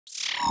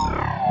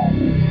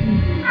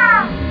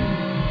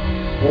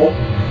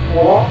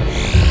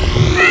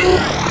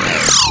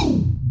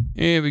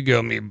Here we go.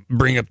 Let me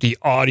bring up the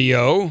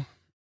audio.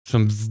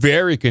 Some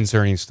very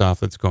concerning stuff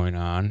that's going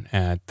on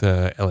at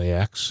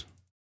LAX.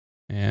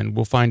 And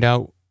we'll find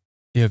out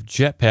if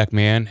Jetpack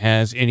Man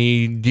has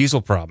any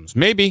diesel problems.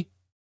 Maybe.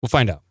 We'll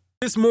find out.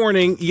 This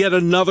morning, yet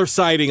another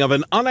sighting of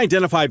an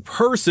unidentified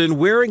person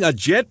wearing a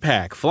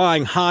jetpack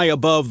flying high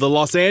above the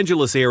Los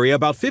Angeles area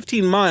about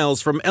 15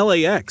 miles from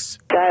LAX.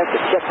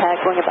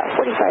 Jetpack going about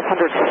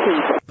 4,500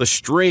 feet. The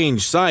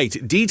strange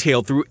sight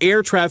detailed through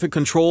air traffic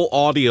control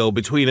audio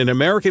between an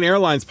American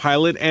Airlines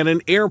pilot and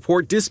an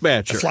airport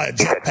dispatcher. Fly a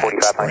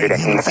jetpack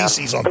spraying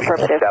feces on people.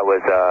 That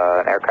was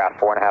an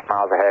aircraft 4.5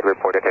 miles ahead,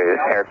 reported to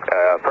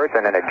a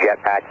person in a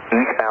jetpack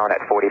eastbound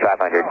at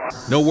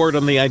 4,500. No word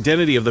on the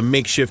identity of the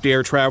makeshift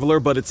air traveler,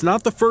 but it's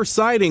not the first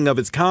sighting of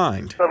its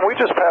kind. We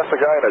just passed a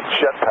guy in a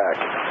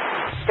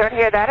jetpack. Don't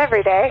hear that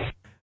every day.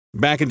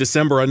 Back in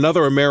December,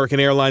 another American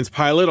Airlines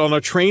pilot on a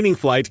training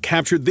flight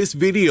captured this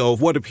video of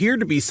what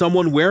appeared to be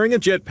someone wearing a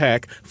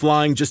jetpack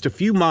flying just a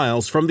few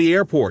miles from the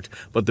airport.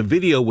 But the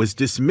video was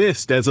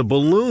dismissed as a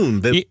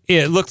balloon.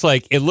 It looks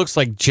like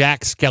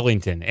Jack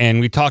Skellington, and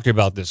we talked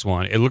about this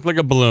one. It looked like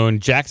a balloon.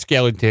 Jack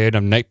Skellington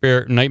of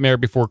Nightmare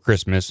Before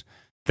Christmas.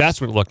 That's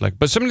what it looked like.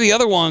 But some of the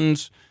other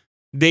ones,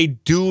 they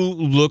do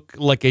look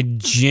like a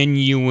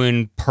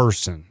genuine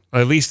person,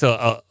 at least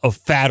a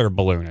fatter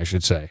balloon, I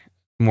should say,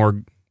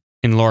 more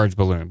enlarged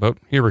balloon. But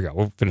here we go.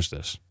 We'll finish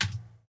this.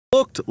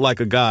 Looked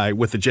like a guy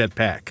with a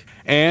jetpack.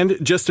 And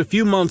just a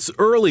few months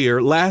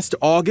earlier, last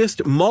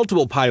August,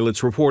 multiple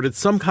pilots reported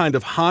some kind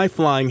of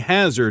high-flying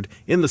hazard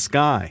in the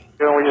sky.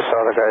 We just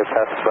saw the guy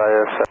pass by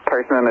us. A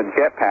person in a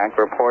jetpack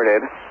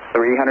reported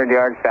 300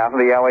 yards south of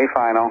the LA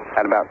final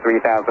at about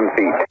 3,000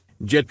 feet.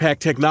 Jetpack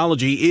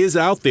technology is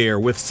out there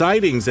with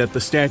sightings at the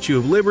Statue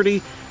of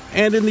Liberty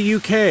and in the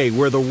UK,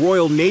 where the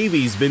Royal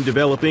Navy's been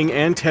developing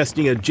and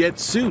testing a jet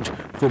suit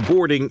for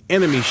boarding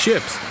enemy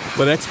ships.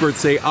 But experts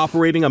say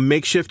operating a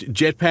makeshift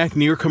jetpack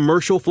near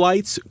commercial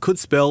flights could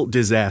spell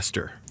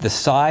disaster. The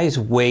size,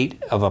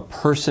 weight of a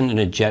person in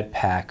a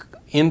jetpack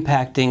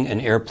impacting an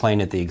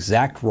airplane at the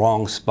exact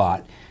wrong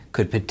spot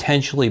could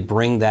potentially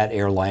bring that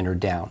airliner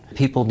down.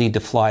 People need to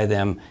fly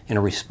them in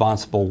a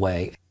responsible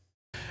way.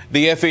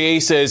 The FAA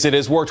says it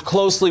has worked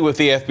closely with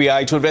the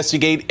FBI to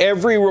investigate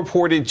every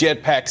reported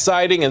jetpack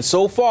sighting, and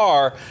so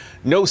far,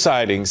 no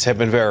sightings have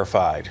been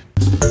verified.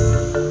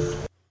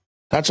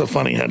 That's a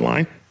funny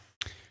headline.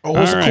 Oh,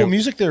 what was the cool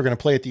music they were going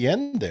to play at the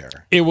end there?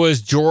 It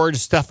was George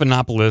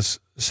Stephanopoulos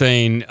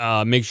saying,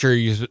 make sure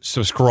you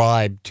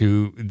subscribe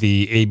to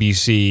the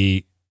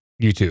ABC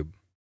YouTube.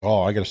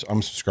 Oh,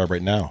 I'm subscribed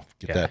right now.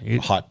 Get that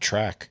hot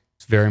track.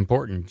 It's very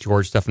important.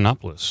 George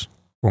Stephanopoulos,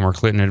 former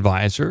Clinton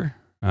advisor.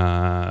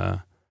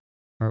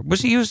 Or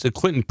was he used the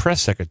Clinton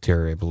press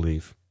secretary, I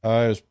believe? It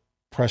was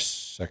press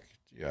secretary.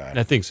 Yeah,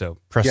 I think so.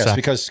 Yes,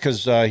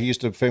 because he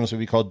used to famously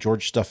be called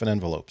George Stuffin'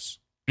 Envelopes.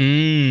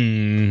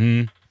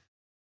 Mm-hmm.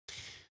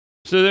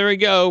 So there we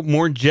go.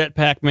 More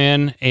Jetpack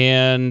Man.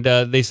 And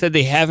they said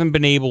they haven't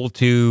been able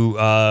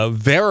to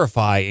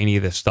verify any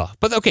of this stuff.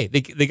 But okay, they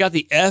got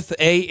the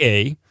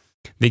FAA.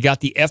 They got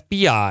the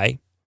FBI.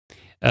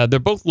 They're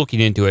both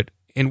looking into it.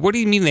 And what do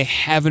you mean they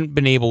haven't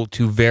been able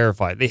to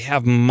verify? They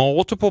have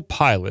multiple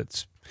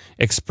pilots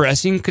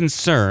expressing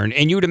concern,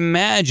 and you would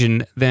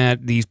imagine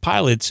that these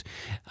pilots,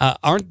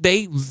 aren't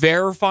they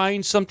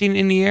verifying something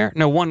in the air?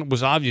 Now, one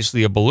was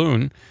obviously a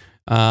balloon,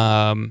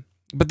 but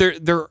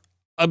they're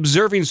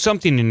observing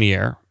something in the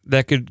air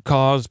that could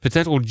cause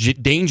potential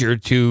danger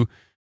to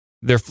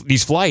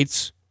these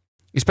flights,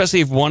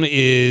 especially if one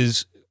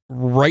is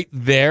right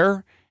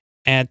there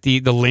at the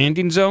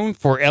landing zone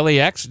for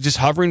LAX, just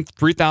hovering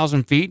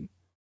 3,000 feet.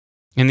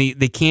 And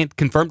they can't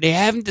confirm. They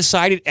haven't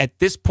decided at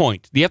this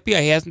point. The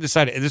FBI hasn't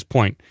decided at this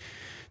point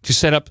to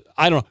set up,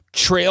 I don't know,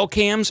 trail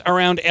cams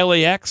around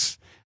LAX,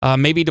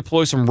 maybe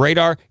deploy some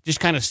radar, just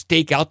kind of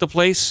stake out the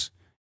place,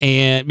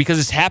 and because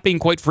it's happening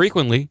quite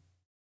frequently.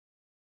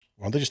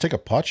 Why don't they just take a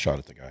pot shot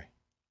at the guy?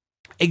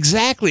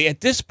 Exactly.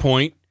 At this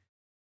point,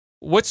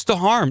 what's the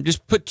harm?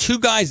 Just put two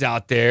guys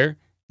out there,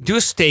 do a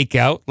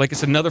stakeout, like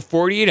it's another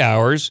 48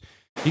 hours.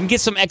 You can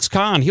get some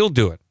ex-con. He'll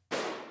do it.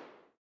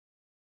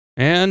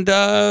 And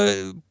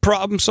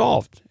problem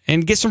solved.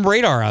 And get some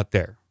radar out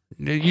there.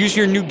 Use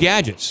your new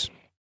gadgets.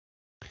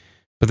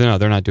 But no,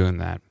 they're not doing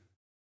that.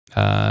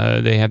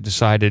 They have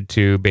decided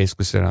to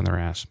basically sit on their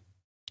ass.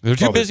 They're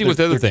too busy with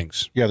other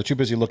things. Yeah, they're too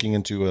busy looking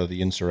into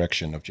the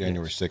insurrection of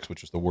January 6th,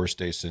 which was the worst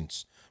day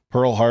since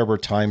Pearl Harbor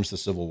times the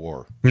Civil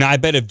War. Now, I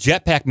bet if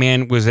Jetpack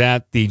Man was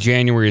at the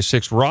January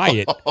 6th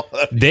riot,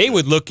 they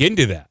would look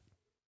into that.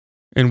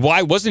 And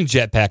why wasn't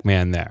Jetpack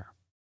Man there?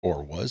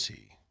 Or was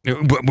he?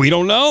 We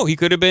don't know. He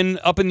could have been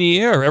up in the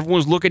air.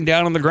 Everyone's looking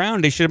down on the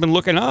ground. They should have been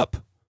looking up.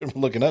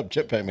 Looking up,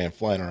 Jetpack Man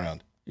flying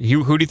around.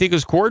 Who do you think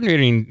is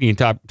coordinating the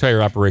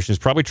entire operation?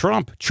 It's probably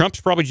Trump.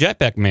 Trump's probably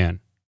Jetpack Man.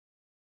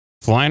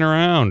 Flying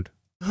around.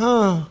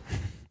 Huh. All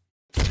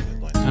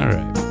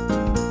right.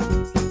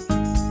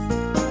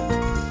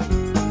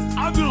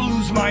 I'm going to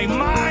lose my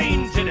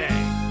mind today.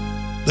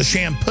 The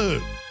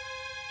shampoo.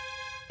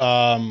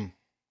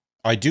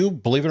 I do,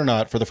 believe it or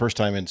not, for the first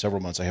time in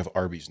several months, I have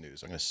Arby's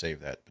news. I'm going to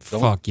save that.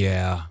 Fuck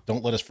yeah.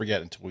 Don't let us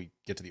forget until we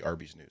get to the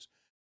Arby's news.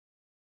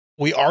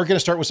 We are going to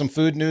start with some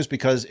food news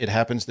because it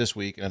happens this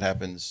week, and it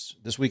happens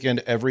this weekend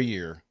every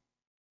year.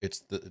 It's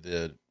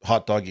the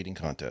hot dog eating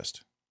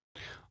contest.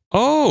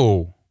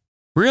 Oh,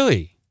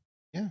 really?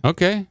 Yeah.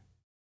 Okay.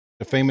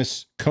 The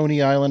famous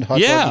Coney Island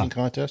hot dog eating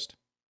contest.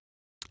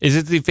 Is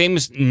it the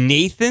famous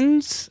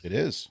Nathan's? It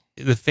is.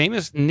 The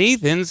famous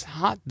Nathan's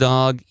hot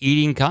dog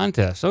eating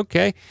contest.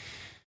 Okay.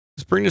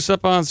 Let's bring this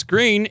up on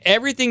screen.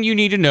 Everything you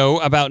need to know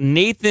about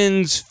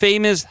Nathan's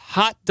famous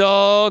hot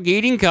dog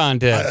eating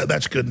contest.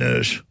 That's good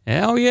news.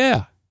 Hell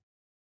yeah.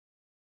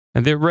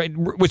 And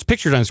what's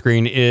pictured on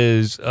screen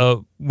is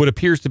what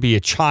appears to be a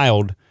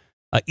child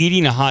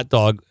eating a hot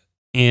dog,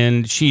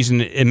 and she's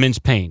in immense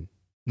pain.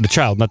 The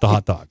child, not the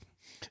hot dog.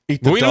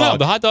 Eat the we dog.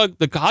 don't know.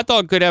 The hot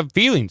dog could have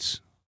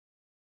feelings.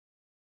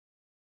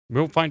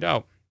 We'll find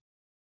out.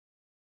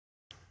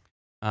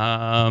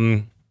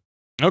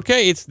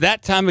 Okay, it's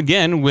that time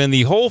again when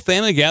the whole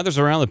family gathers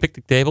around the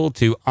picnic table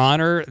to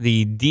honor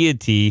the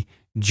deity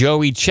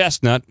Joey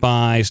Chestnut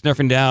by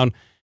snuffing down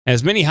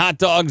as many hot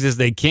dogs as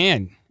they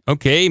can.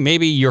 Okay,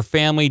 maybe your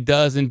family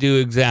doesn't do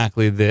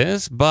exactly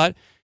this, but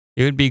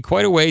it would be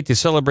quite a way to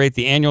celebrate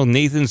the annual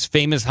Nathan's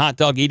Famous Hot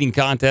Dog Eating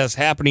Contest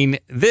happening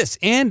this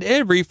and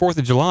every 4th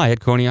of July at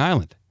Coney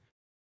Island.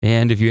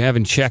 And if you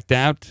haven't checked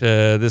out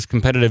this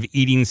competitive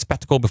eating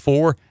spectacle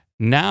before,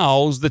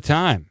 now's the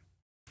time.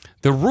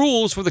 The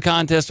rules for the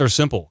contest are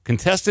simple.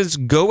 Contestants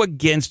go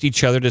against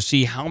each other to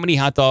see how many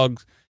hot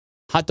dogs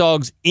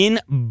in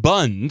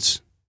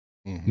buns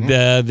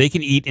they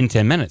can eat in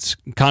 10 minutes.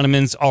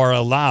 Condiments are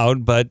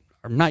allowed, but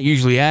are not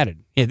usually added.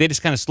 Yeah, they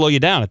just kind of slow you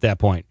down at that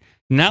point.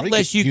 Not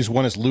unless you use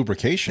one as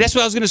lubrication. That's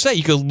what I was going to say.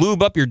 You could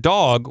lube up your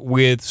dog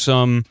with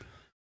some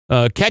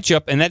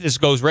ketchup, and that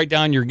just goes right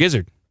down your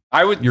gizzard.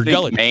 I would think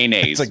gullet.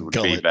 mayonnaise would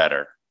be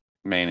better.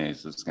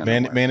 Mayonnaise is going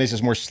to mayonnaise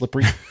is more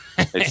slippery.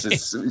 it's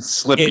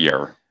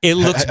slippier. It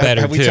looks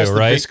better have we too, tested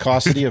right? The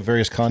viscosity of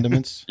various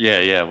condiments.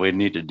 Yeah, we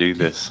need to do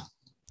this.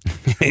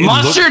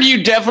 Mustard,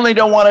 you definitely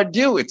don't want to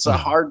do. It's a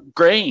hard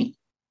grain.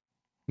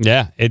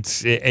 Yeah,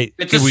 it's a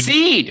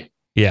seed.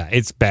 Yeah,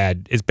 it's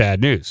bad. It's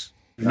bad news.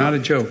 Not a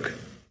joke.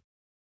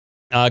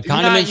 Do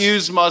not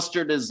use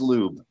mustard as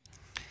lube.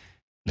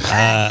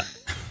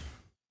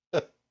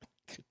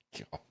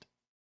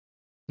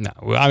 No,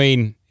 I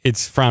mean,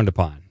 it's frowned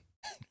upon.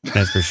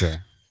 That's for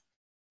sure.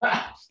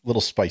 A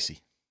little spicy.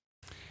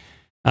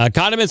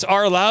 Condiments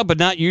are allowed, but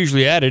not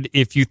usually added.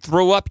 If you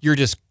throw up, you're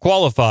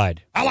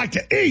disqualified. I like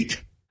to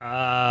eat.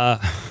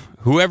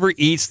 Whoever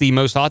eats the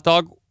most hot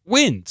dog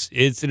wins.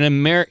 It's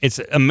America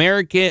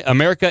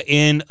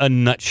in a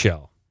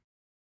nutshell.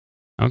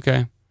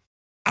 Okay.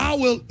 I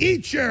will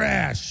eat your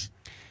ass.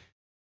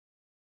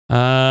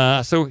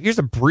 So here's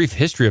a brief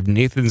history of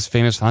Nathan's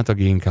Famous Hot Dog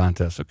Eating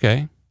Contest.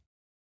 Okay.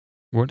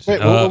 What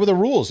were the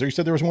rules? You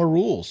said there was more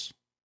rules.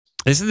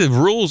 The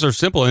rules are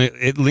simple, and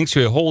it links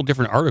to a whole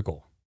different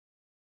article.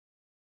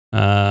 Here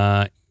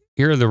are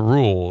the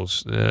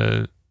rules.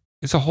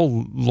 It's a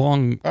whole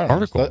long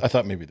article. I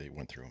thought maybe they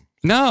went through them.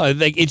 No,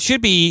 like it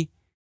should be.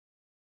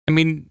 I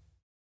mean,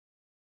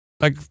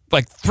 like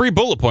 3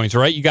 bullet points,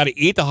 right? You got to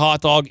eat the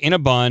hot dog in a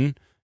bun.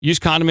 Use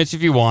condiments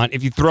if you want.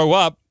 If you throw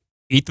up,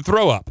 eat the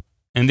throw up,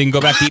 and then go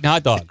back to eating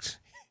hot dogs.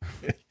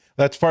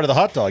 That's part of the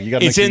hot dog. You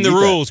got. It's in the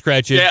rules,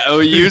 Cratchit. Yeah,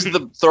 use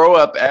the throw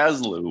up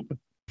as lube.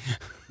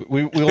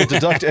 We will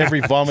deduct every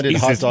vomited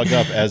hot dog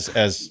up as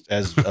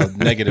a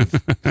negative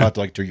hot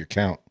dog to your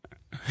count.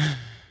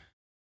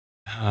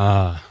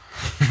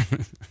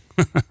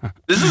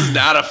 This is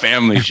not a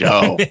family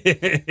show.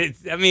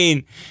 I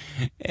mean,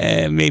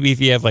 maybe if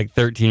you have like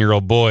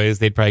 13-year-old boys,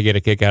 they'd probably get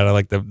a kick out of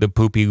like the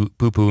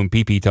poo-poo and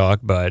pee-pee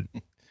talk, but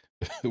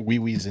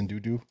wee-wees and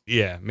doo-doo.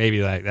 Yeah,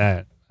 maybe like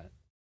that.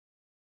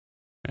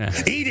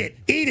 Eat it.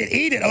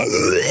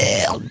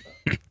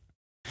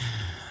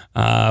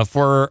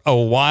 For a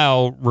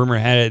while, rumor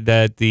had it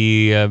that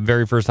the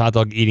very first hot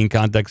dog eating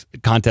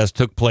contest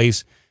took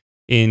place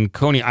in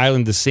Coney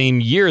Island the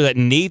same year that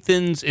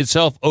Nathan's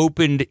itself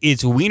opened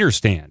its wiener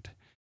stand.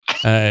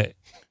 I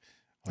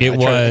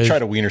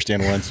tried a wiener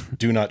stand once.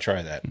 Do not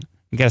try that.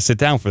 You got to sit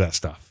down for that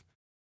stuff.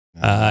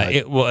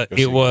 It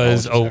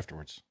was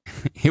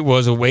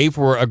a way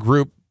for a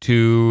group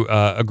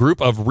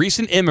of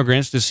recent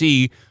immigrants to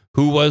see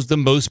who was the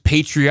most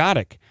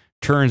patriotic.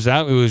 Turns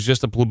out it was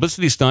just a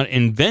publicity stunt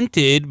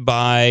invented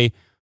by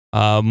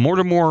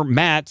Mortimer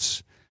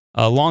Matz,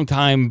 a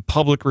longtime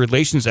public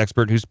relations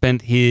expert who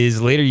spent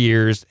his later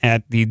years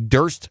at the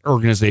Durst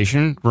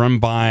organization, run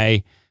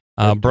by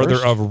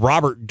brother of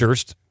Robert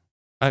Durst.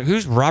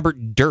 Who's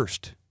Robert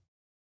Durst?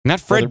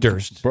 Not Fred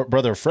Durst.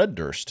 Brother of Fred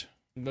Durst.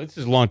 This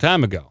is a long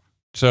time ago.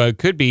 So it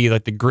could be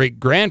like the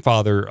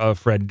great-grandfather of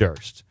Fred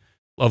Durst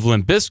of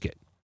Limp Bizkit.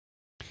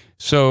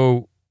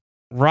 So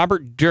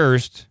Robert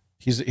Durst...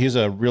 He's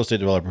a real estate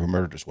developer who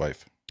murdered his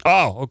wife.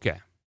 Oh, okay.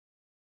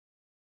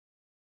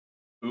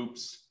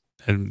 Oops.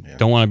 and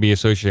don't want to be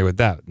associated with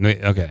that.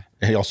 Okay.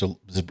 He also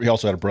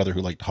had a brother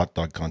who liked hot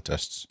dog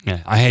contests.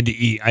 Yeah, I had to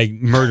eat. I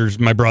murdered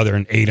my brother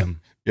and ate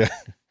him. Yeah,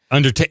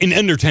 in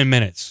under 10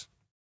 minutes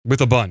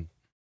with a bun.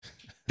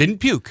 Didn't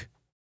puke.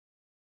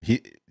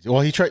 He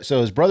tried.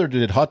 So his brother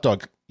did a hot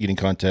dog eating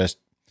contest.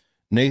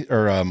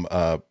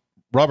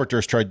 Robert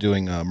Durst tried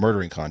doing a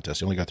murdering contest.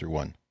 He only got through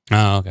one.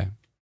 Oh, okay.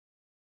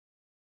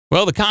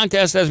 Well, the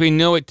contest as we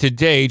know it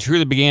today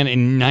truly began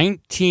in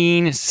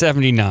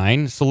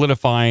 1979,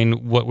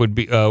 solidifying what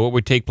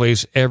would take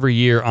place every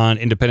year on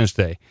Independence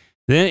Day.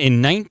 Then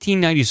in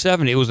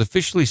 1997, it was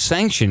officially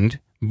sanctioned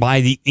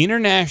by the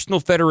International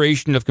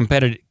Federation of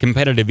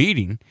Competitive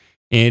Eating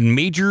and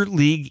Major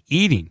League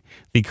Eating.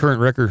 The current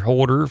record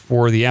holder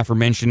for the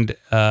aforementioned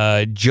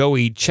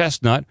Joey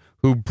Chestnut,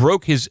 who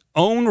broke his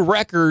own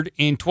record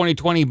in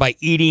 2020 by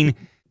eating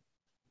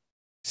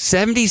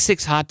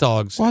 76 hot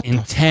dogs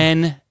in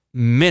 10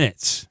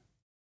 minutes.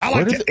 I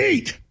like to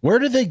eat. Where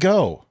did they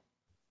go?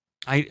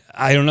 I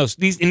don't know.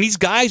 These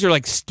guys are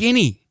like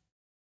skinny.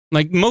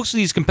 Like most of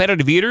these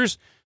competitive eaters,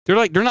 they're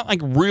not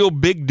like real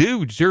big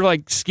dudes. They're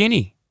like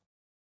skinny.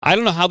 I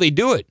don't know how they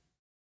do it.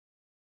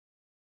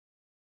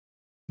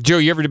 Joe,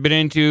 you ever been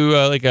into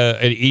like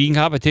an eating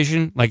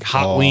competition, like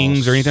hot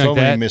wings or anything like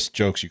that? So many missed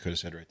jokes you could have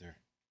said right there.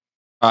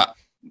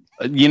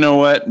 You know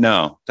what?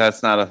 No,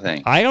 that's not a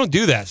thing. I don't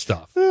do that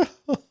stuff. I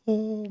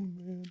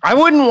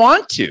wouldn't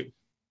want to.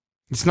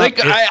 It's not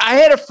like I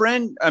had a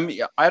friend. I mean,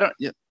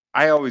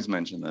 I always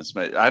mention this,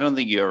 but I don't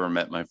think you ever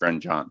met my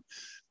friend John.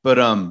 But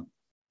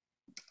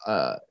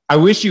I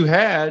wish you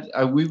had.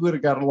 We would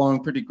have got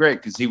along pretty great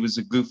because he was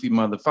a goofy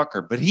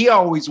motherfucker. But he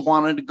always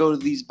wanted to go to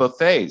these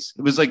buffets.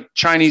 It was like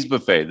Chinese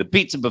buffet, the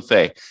pizza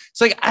buffet.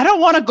 It's like, I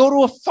don't want to go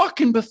to a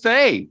fucking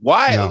buffet.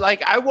 Why? No.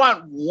 Like, I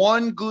want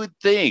one good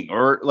thing,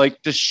 or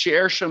like to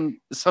share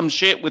some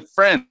shit with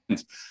friends.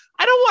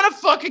 I don't want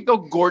to fucking go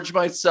gorge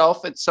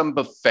myself at some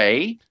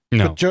buffet.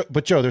 No.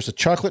 But Joe, there's a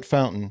chocolate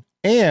fountain,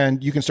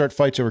 and you can start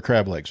fights over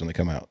crab legs when they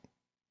come out.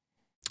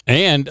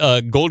 And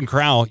Golden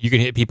Corral, you can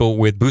hit people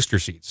with booster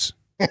seats,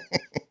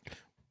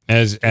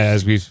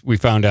 as we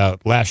found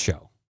out last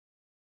show.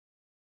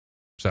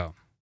 So,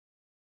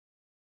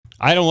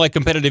 I don't like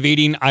competitive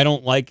eating. I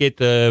don't like it.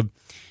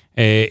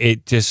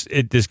 It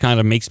just kind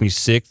of makes me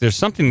sick. There's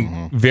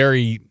something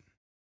very,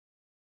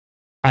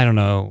 I don't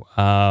know,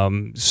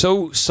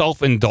 so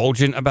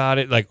self-indulgent about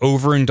it, like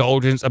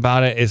overindulgence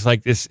about it. It's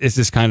like this. It's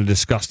just kind of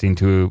disgusting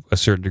to a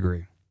certain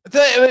degree.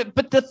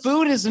 But the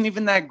food isn't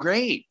even that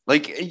great.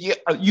 Like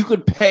you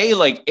could pay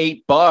like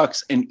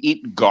 $8 and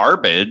eat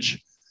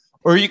garbage,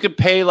 or you could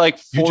pay like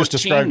 $14. You just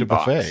described a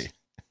buffet.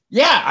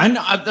 Yeah, I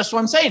know. That's what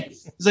I'm saying.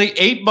 It's like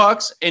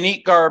 $8 and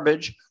eat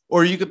garbage,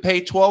 or you could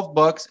pay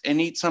 $12 and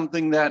eat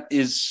something that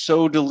is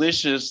so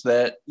delicious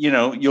that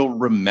you'll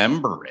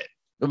remember it.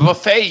 A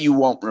buffet you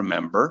won't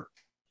remember.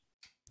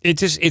 It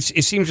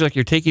seems like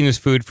you're taking this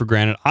food for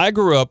granted. I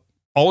grew up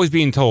always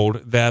being told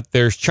that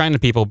there's China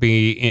people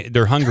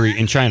they're hungry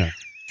in China.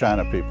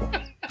 China people.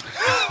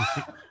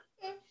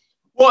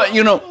 Well,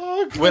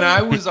 when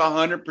I was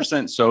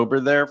 100%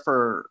 sober there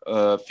for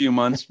a few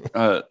months,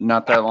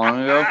 not that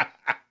long ago,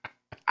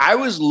 I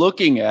was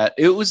looking at,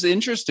 it was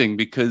interesting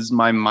because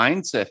my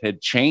mindset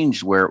had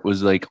changed where it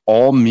was like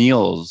all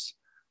meals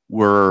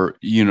were,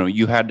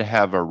 you had to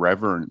have a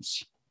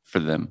reverence for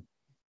them.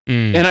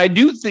 And I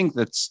do think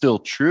that's still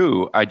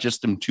true. I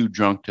just am too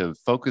drunk to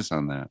focus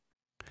on that.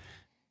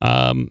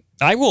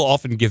 I will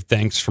often give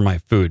thanks for my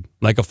food,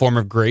 like a form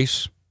of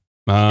grace.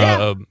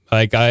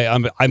 Like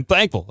I'm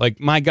thankful.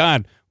 Like, my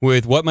God,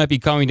 with what might be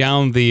coming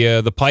down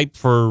the pipe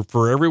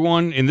for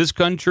everyone in this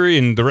country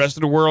and the rest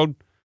of the world.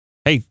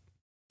 Hey,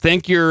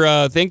 thank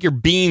your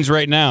beans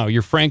right now,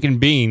 your Franken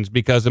beans,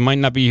 because it might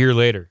not be here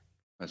later.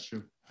 That's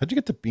true. How'd you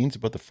get the beans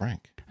about the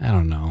Frank? I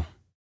don't know.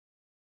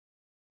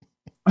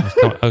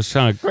 I was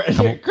trying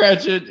to.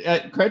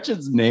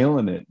 Gretchen's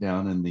nailing it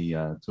down in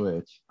the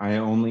Twitch. I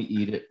only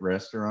eat at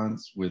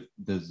restaurants with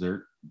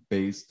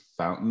dessert-based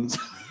fountains.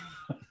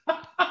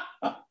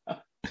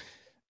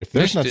 If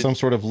there's not some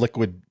sort of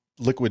liquid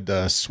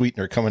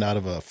sweetener coming out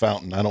of a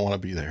fountain, I don't want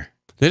to be there.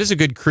 That is a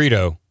good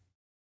credo.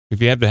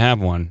 If you have to have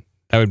one,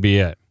 that would be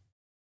it.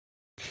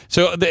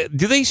 So, do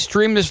they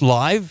stream this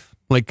live?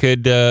 Like,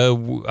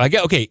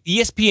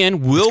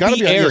 ESPN will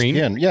be airing.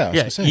 ESPN. Yeah,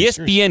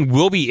 ESPN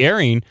will be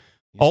airing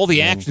all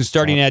the action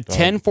starting at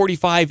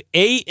 10:45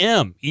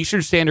 a.m.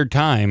 Eastern Standard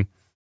Time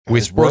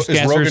with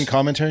sportscasters. Is Rogan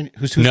commentary?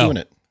 Who's doing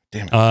it?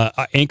 Damn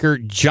it. Anchor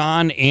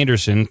John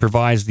Anderson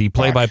provides the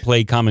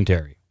play-by-play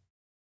commentary.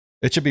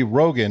 It should be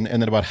Rogan,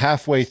 and then about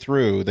halfway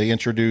through, they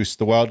introduce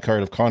the wild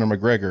card of Conor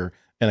McGregor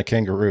and a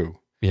kangaroo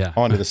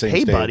onto the same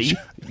stage. Hey, buddy,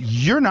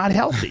 you're not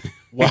healthy.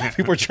 While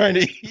people are trying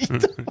to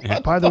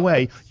eat. By the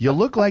way, you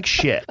look like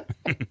shit.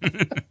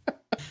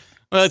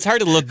 Well, it's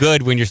hard to look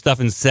good when you're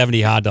stuffing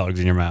 70 hot dogs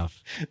in your mouth.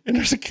 And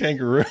there's a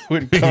kangaroo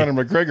and Conor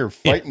McGregor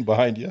fighting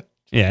behind you.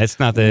 Yeah, it's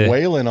not the...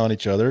 wailing on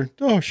each other.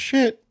 Oh,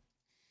 shit.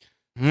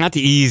 Not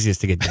the easiest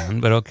to get done,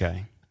 but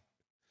okay.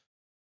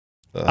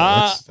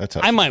 That's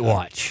I might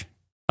watch.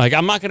 Like,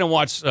 I'm not going to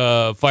watch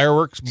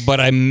fireworks, but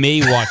I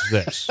may watch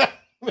this.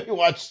 Let me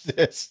watch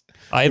this.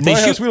 If In they my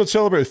shoot, house, we don't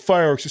celebrate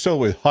fireworks. We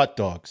celebrate hot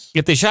dogs.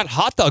 if they shot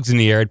hot dogs in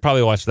the air, I'd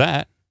probably watch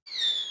that.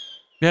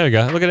 There we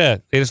go. Look at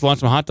that. They just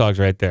launched some hot dogs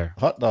right there.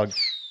 Hot dog.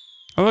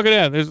 Oh, look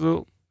at that. There's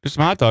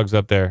some hot dogs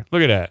up there.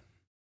 Look at that.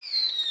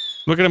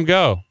 Look at them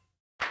go.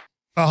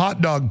 A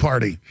hot dog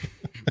party.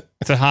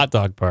 It's a hot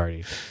dog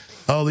party.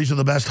 Oh, these are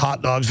the best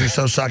hot dogs. They're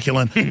so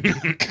succulent.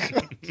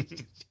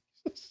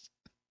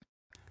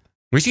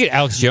 We should get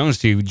Alex Jones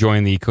to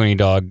join the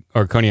Coney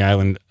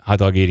Island hot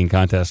dog eating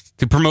contest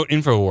to promote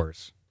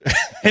InfoWars.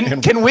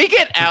 Can we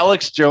get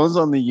Alex Jones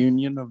on the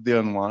Union of the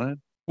Unwanted?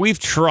 We've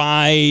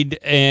tried,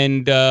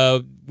 and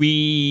as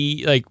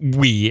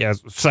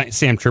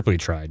Sam Tripoli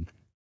tried.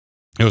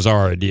 It was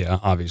our idea,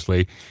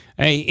 obviously.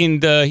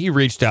 And he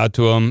reached out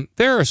to him.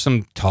 There are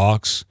some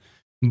talks,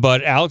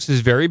 but Alex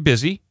is very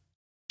busy,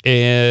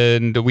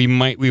 and we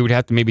would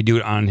have to maybe do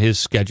it on his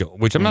schedule,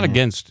 which I'm not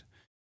against.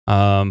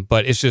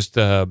 But it's just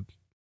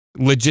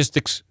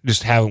logistics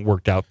just haven't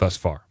worked out thus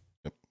far.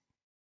 Yep.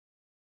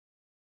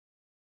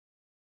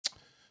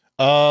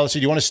 So do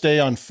you want to stay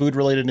on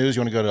food-related news?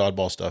 You want to go to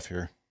oddball stuff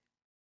here?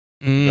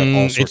 Got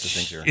all sorts of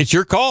things here. It's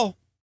your call.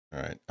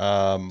 All right.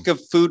 A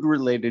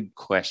food-related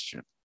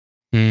question.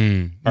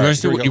 You want to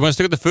stick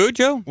with the food,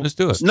 Joe? Let's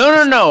do it.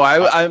 No.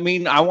 I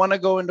mean, I want to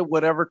go into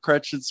whatever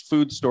Cretchen's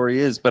food story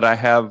is, but I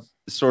have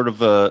sort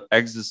of a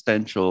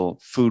existential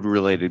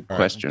food-related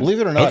question. Believe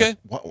it or not, okay.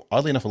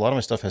 Oddly enough, a lot of my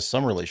stuff has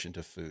some relation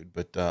to food,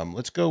 but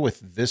let's go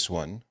with this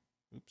one.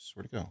 Oops,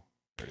 where'd it go?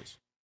 There it is.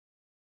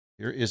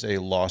 Here is a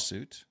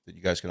lawsuit that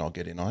you guys can all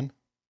get in on.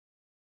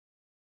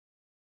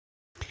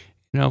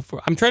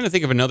 I'm trying to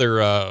think of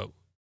another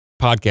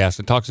podcast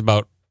that talks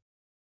about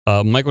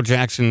Michael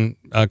Jackson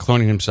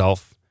cloning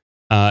himself,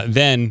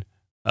 then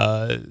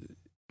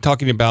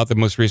talking about the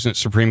most recent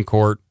Supreme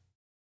Court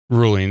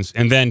rulings,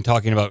 and then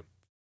talking about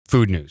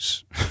food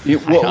news.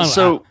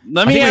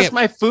 Let me ask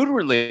my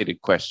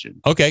food-related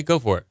question. Okay, go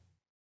for it.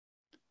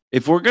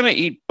 If we're going to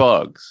eat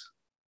bugs,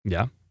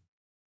 yeah,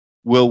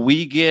 will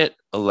we get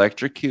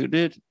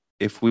electrocuted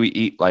if we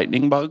eat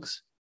lightning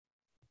bugs?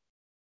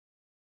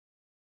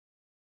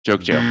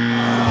 Joke, Joe.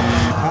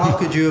 How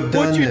could you have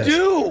done this? What'd you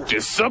do?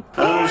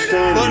 Disappointed.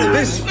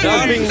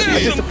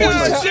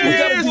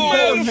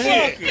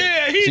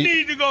 Yeah, he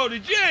needs to go to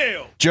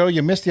jail. Joe,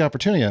 you missed the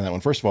opportunity on that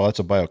one. First of all, it's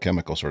a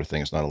biochemical sort of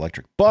thing. It's not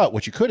electric. But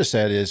what you could have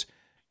said is,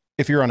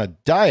 if you're on a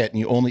diet and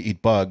you only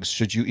eat bugs,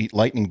 should you eat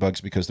lightning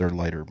bugs because they're a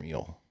lighter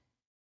meal?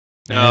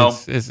 No,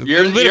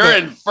 you're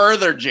in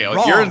further jail.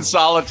 Wrong. You're in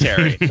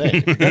solitary.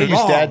 Hey, you gotta use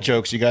dad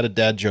jokes. You got to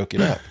dad joke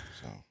it up.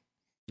 So.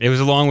 It was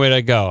a long way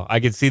to go.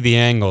 I could see the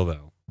angle,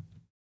 though.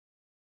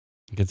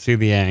 I could see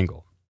the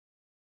angle.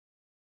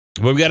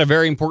 But we've got a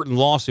very important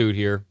lawsuit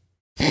here.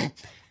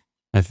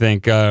 I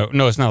think. No,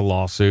 it's not a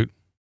lawsuit.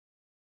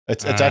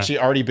 It's actually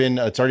already been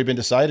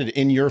decided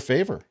in your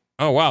favor.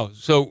 Oh wow!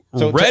 So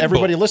to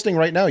everybody listening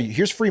right now,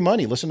 here's free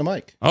money. Listen to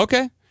Mike.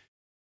 Okay.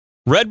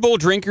 Red Bull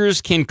drinkers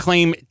can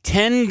claim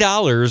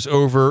 $10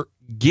 over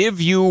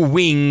Give You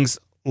Wings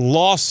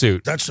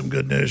lawsuit. That's some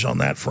good news on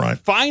that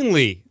front.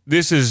 Finally,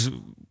 this is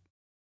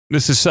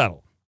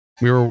settled.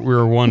 We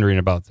were wondering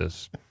about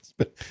this.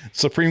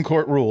 Supreme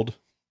Court ruled.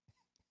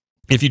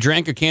 If you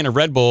drank a can of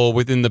Red Bull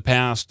within the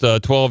past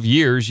 12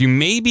 years, you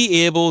may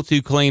be able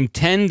to claim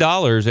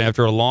 $10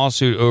 after a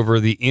lawsuit over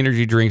the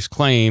energy drink's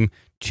claim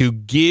to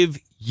give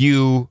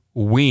you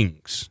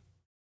wings.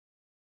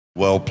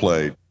 Well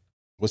played.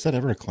 Was that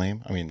ever a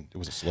claim? I mean, it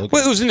was a slogan.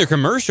 Well, it was in their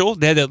commercial.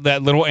 They had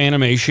that little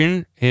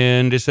animation,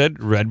 and it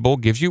said, Red Bull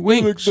gives you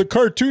wings. The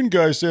cartoon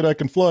guy said I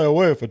can fly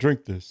away if I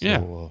drink this. So,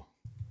 Yeah.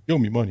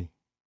 Give me money.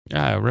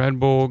 Yeah, Red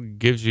Bull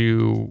gives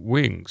you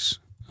wings.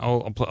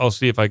 I'll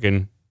see if I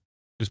can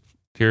just,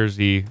 here's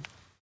the...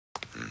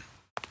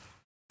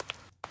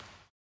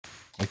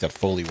 Like that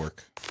Foley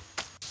work.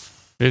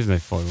 Isn't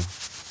it Foley?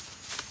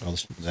 Oh,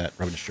 listen to that.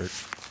 Rubbing a shirt.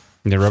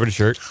 They're rubbing a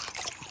shirt.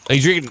 Are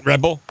you drinking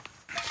Red Bull?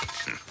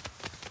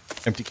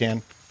 Empty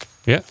can.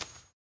 Yeah.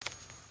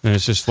 And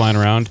it's just flying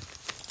around.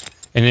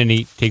 And then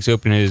he takes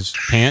open his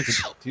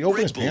pants. Did he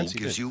open his pants? He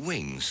gives you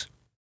wings.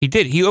 He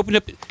did.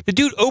 The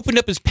dude opened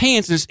up his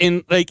pants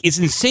and like it's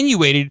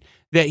insinuated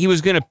that he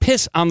was going to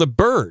piss on the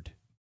bird.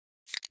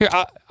 Here,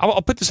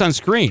 I'll put this on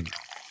screen.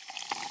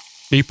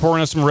 Are you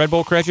pouring us some Red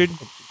Bull, Cretched?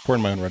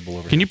 Pouring my own Red Bull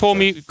over Can here.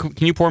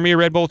 Can you pour me a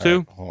Red Bull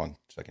too? Right, hold on a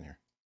second here.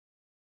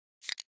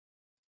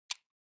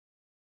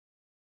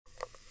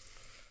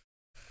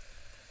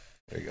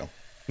 There you go.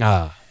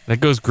 Ah,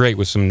 that goes great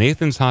with some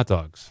Nathan's hot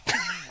dogs.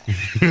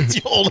 It's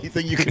the only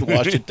thing you can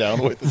wash it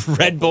down with.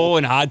 Red Bull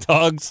and hot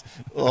dogs.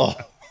 Oh.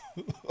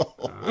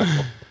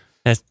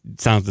 That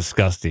sounds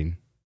disgusting.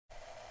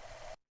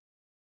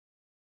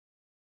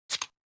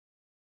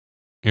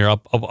 Here, I'll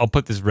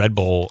put this Red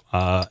Bull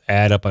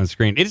ad up on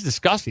screen. It is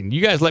disgusting.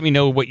 You guys let me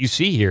know what you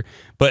see here.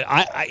 But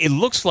it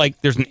looks like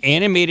there's an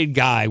animated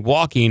guy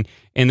walking,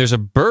 and there's a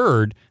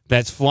bird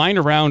that's flying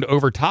around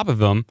over top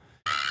of him,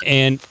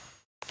 and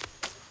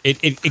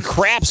it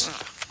craps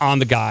on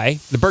the guy.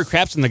 The bird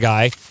craps on the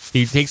guy.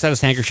 He takes out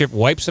his handkerchief,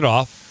 wipes it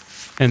off,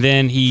 and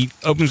then he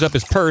opens up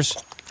his purse,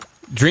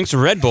 drinks a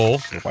Red Bull.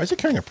 Why is he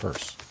carrying a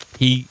purse?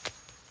 He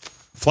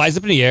flies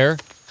up in the air,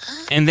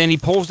 and then he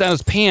pulls down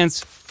his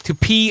pants to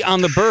pee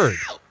on the bird.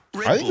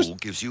 Red Bull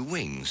gives you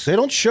wings. They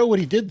don't show what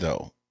he did,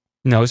 though.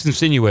 No, it's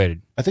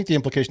insinuated. I think the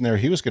implication there,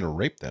 he was going to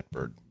rape that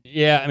bird.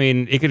 Yeah, I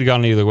mean, it could have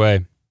gone either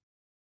way.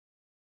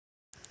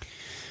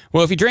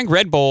 Well, if you drank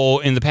Red Bull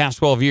in the past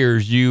 12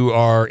 years, you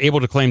are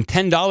able to claim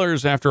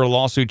 $10 after a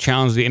lawsuit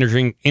challenged the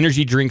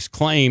energy drink's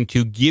claim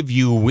to give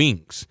you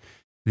wings.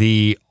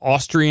 The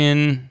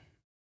Austrian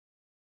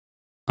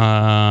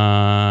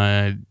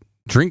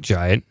drink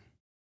giant,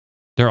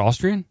 they're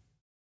Austrian?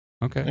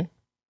 Okay.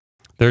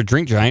 They're a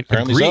drink giant.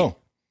 Apparently so.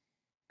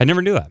 I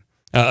never knew that.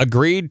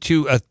 Agreed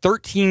to a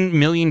 $13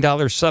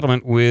 million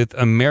settlement with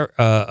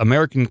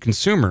American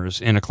consumers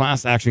in a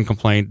class action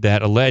complaint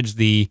that alleged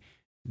the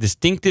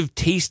distinctive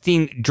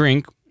tasting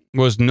drink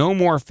was no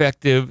more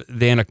effective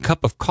than a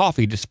cup of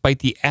coffee, despite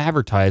the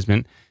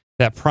advertisement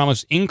that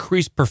promised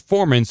increased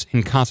performance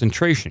and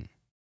concentration.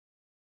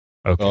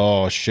 Okay.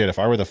 Oh, shit. If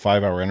I were the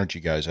 5-hour energy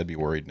guys, I'd be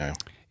worried now.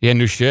 Yeah,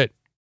 no shit.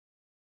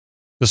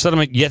 The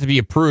settlement yet to be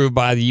approved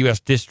by the U.S.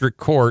 District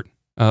Court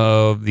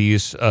of the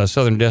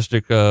Southern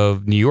District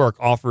of New York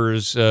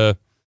offers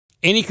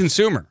any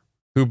consumer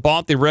who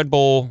bought the Red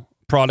Bull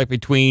product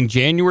between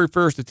January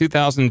 1st of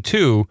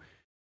 2002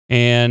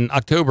 and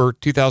October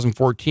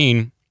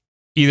 2014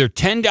 either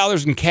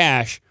 $10 in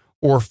cash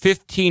or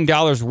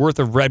 $15 worth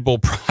of Red Bull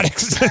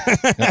products.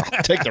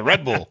 I'll take the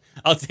Red Bull.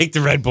 I'll take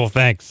the Red Bull,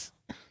 thanks.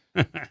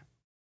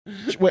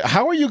 Wait,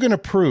 how are you going to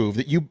prove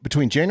that you,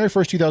 between January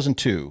 1st,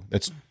 2002,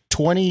 that's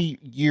 20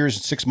 years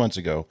and 6 months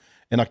ago,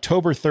 and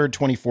October 3rd,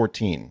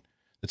 2014,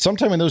 that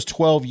sometime in those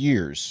 12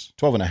 years,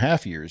 12 and a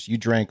half years, you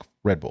drank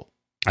Red Bull?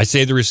 I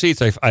saved the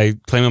receipts. I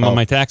claim them on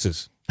my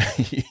taxes.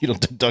 You don't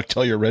deduct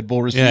all your Red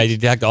Bull receipts? Yeah, I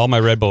deduct all my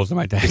Red Bulls on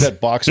my taxes. Is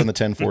that box on the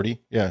 1040?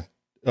 Yeah.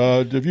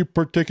 Have you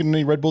partaken in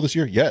any Red Bull this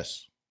year?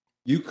 Yes.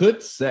 You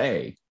could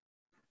say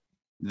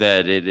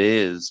that it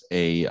is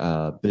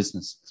a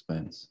business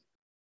expense.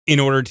 In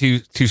order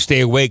to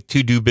stay awake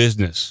to do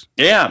business.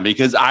 Yeah,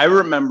 because I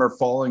remember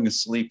falling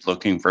asleep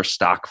looking for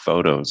stock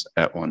photos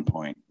at one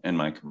point in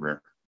my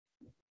career.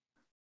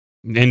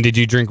 And did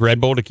you drink Red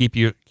Bull to keep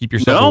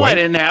yourself No, awake? I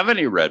didn't have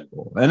any Red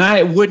Bull. And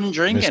I wouldn't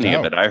drink Missed any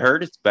out. of it. I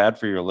heard it's bad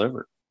for your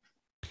liver.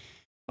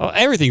 Well,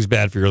 everything's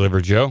bad for your liver,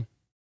 Joe.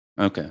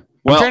 Okay.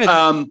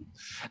 Well,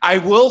 I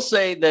will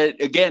say that,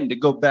 again, to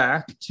go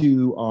back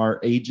to our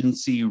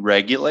agency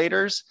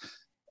regulators,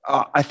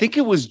 I think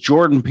it was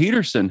Jordan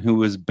Peterson who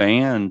was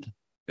banned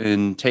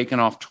and taken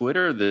off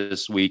Twitter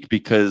this week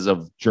because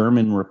of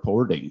German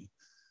reporting.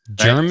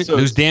 German, Right? So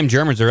those damn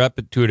Germans are up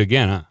to it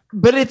again, huh?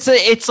 but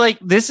it's like,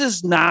 this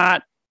is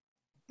not,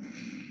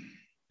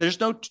 there's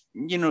no,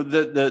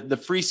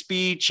 the free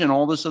speech and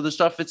all this other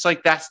stuff. It's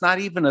like, that's not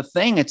even a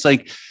thing. It's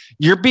like,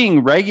 you're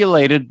being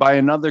regulated by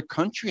another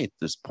country at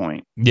this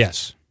point.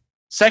 Yes.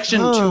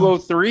 Section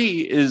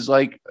 203 is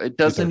like, it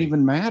doesn't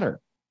even matter.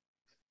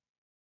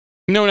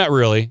 No, not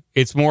really.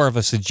 It's more of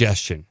a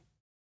suggestion.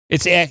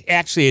 It's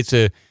actually it's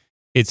the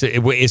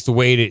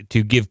way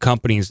to give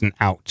companies an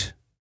out.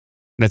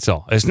 That's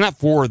all. It's not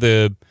for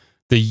the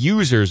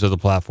users of the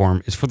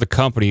platform. It's for the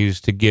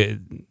companies to get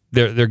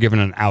they're given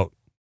an out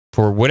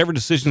for whatever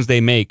decisions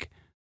they make.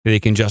 They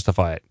can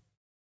justify it.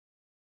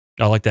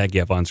 I like that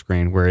gif on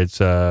screen where it's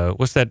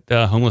what's that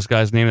homeless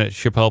guy's name that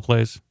Chappelle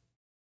plays?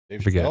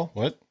 Dave Forget. Chappelle?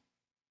 What?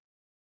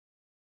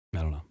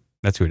 I don't know.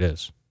 That's who it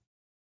is.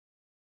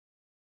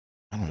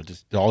 I don't know.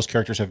 Do all his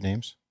characters have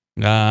names?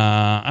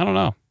 I don't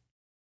know.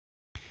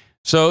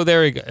 So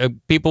there you go.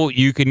 People,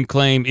 you can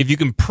claim, if you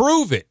can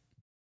prove it,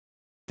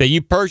 that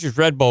you purchased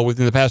Red Bull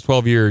within the past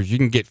 12 years, you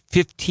can get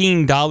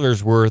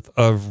 $15 worth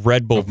of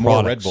Red Bull products.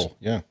 More Red Bull,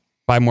 yeah.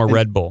 Buy more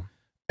Red Bull.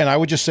 And I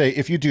would just say,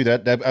 if you do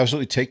that,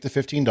 absolutely take the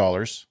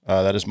 $15.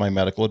 That is my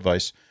medical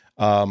advice.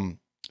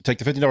 Take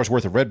the $15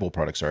 worth of Red Bull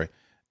products,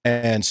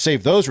 and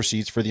save those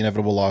receipts for the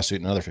inevitable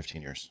lawsuit in another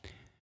 15 years.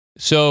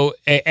 So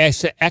it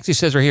actually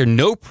says right here,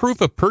 no proof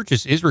of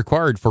purchase is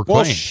required for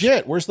claims. Well,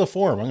 shit. Where's the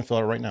form? I'm going to fill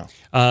it out right now.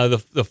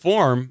 The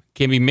form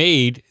can be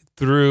made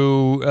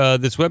through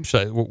this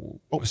website.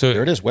 So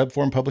there it is. Web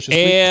form published this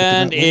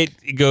and week.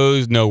 it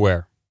goes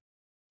nowhere.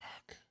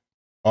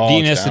 Oh,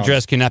 DNS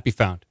address cannot be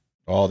found.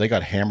 Oh, they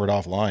got hammered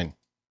offline.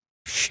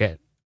 Shit.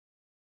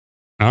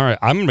 All right,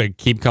 I'm going to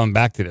keep coming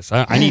back to this.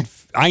 I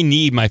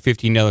need my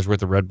 $15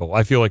 worth of Red Bull.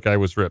 I feel like I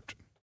was ripped.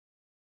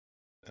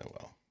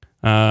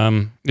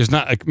 It's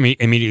not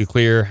immediately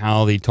clear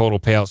how the total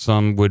payout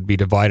sum would be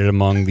divided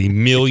among the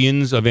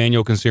millions of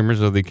annual consumers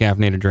of the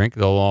caffeinated drink.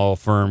 The law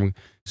firm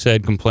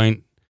said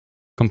complaint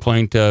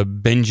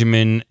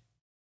Benjamin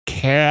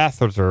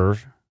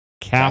Carruthers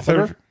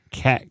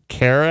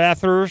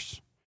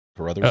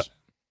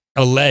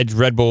alleged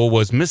Red Bull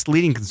was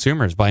misleading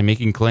consumers by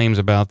making claims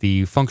about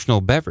the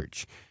functional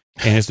beverage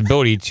and its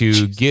ability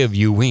to give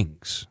you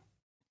wings.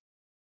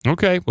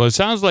 Okay, well, it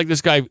sounds like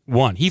this guy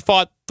won. He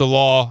fought the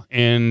law,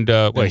 and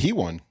he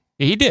won.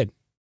 Yeah, he did.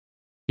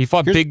 He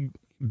fought big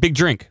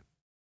drink.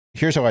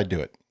 Here's how I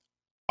do it.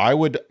 I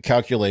would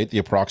calculate the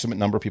approximate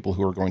number of people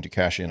who are going to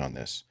cash in on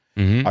this.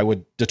 Mm-hmm. I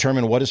would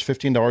determine what is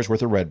 $15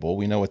 worth of Red Bull.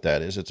 We know what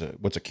that is.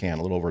 What's a can?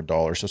 A little over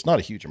 $1. So it's not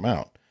a huge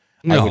amount.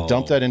 No. I would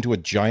dump that into a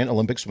giant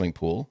Olympic swimming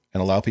pool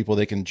and allow people,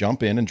 they can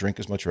jump in and drink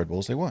as much Red Bull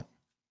as they want.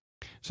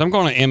 So I'm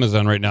going to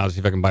Amazon right now to see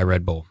if I can buy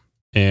Red Bull,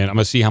 and I'm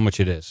going to see how much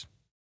it is.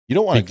 You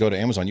don't want to go to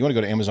Amazon. You want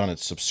to go to Amazon and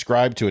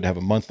subscribe to it, have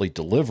a monthly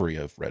delivery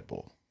of Red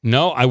Bull.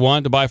 No, I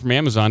wanted to buy from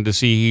Amazon to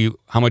see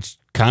how much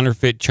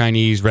counterfeit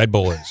Chinese Red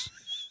Bull is.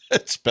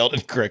 It's spelled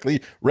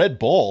incorrectly. Red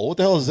Bull? What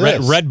the hell is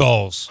this? Red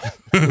Balls.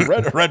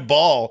 Red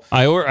Ball.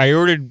 I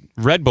ordered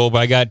Red Bull, but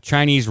I got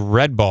Chinese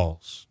Red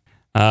Balls.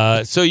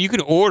 So you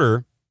can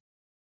order.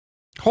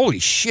 Holy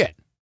shit!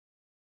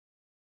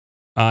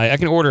 I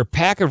can order a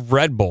pack of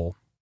Red Bull.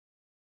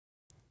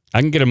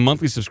 I can get a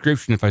monthly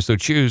subscription if I so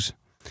choose.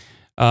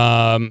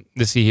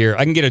 Let's see here.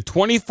 I can get a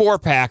 24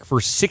 pack for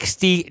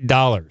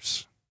 $60.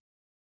 Is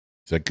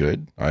that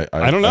good?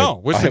 I don't know.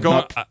 What's it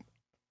going?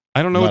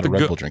 I don't know what the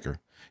Red Bull drinker.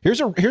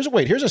 Here's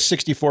a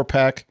 64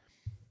 pack.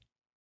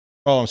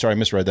 Oh, I'm sorry, I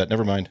misread that.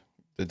 Never mind.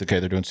 Okay,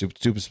 they're doing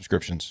stupid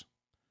subscriptions.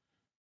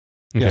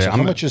 Okay, yeah, so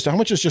how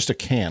much is just a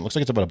can? Looks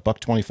like it's about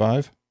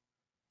 $1.25.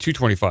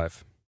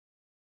 $2.25.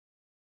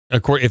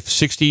 If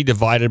 60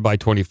 divided by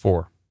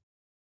 24.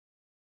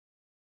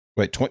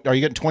 Wait, are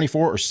you getting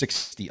 24 or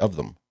 60 of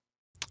them?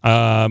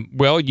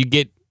 Well, you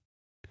get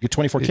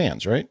 24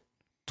 cans, right?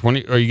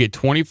 20, or you get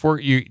 24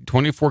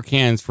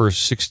 cans for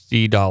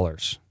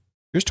 $60.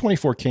 Here's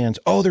 24 cans.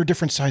 Oh, they're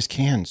different size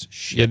cans.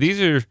 Shit. Yeah, these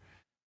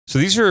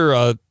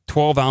are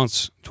 12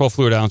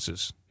 fluid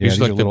ounces. Yeah, these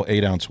are little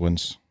 8-ounce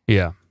ones.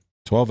 Yeah,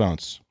 12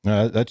 ounce.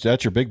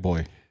 That's your big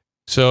boy.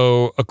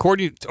 So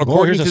according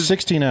here's to a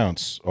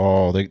 16-ounce.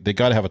 Oh, they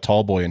got to have a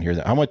tall boy in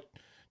here. How much do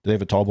they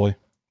have a tall boy?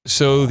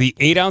 So the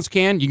 8-ounce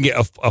can, you can get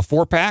a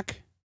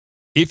 4-pack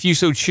if you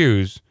so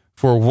choose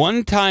for a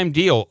one-time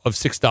deal of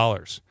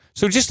 $6.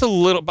 So just a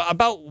little,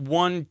 about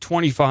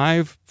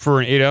 $1.25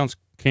 for an 8-ounce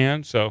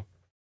can. So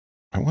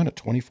I want a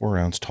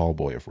 24-ounce tall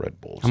boy of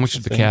Red Bull. How much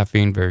is the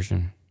caffeine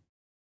version?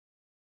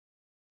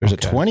 There's a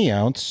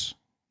 20-ounce.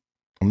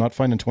 I'm not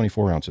finding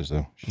 24 ounces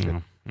though. Shit.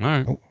 All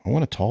right. I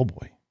want a tall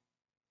boy.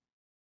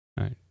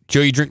 All right.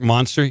 Joe, you drink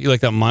Monster? You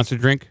like that Monster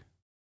drink?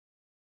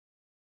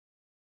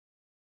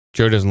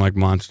 Joe doesn't like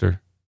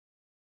Monster.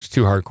 It's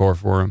too hardcore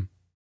for him.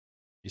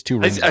 He's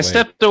too. I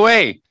stepped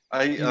away.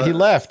 He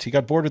left. He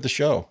got bored with the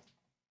show.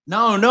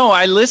 No.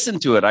 I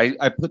listened to it.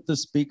 I put the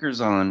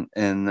speakers on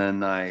and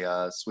then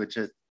I switch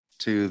it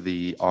to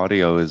the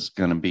audio is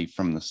going to be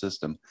from the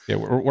system. Yeah,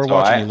 we're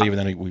watching you leave and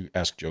then we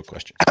ask Joe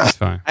questions. That's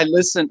fine. I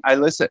listen.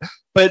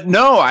 But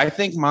no, I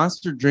think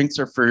Monster drinks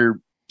are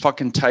for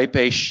fucking type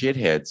A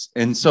shitheads.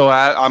 And so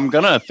I'm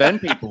going to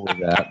offend people with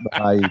that.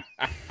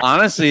 But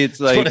honestly, it's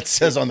like that's what it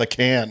says on the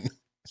can.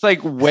 It's like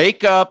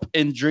wake up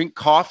and drink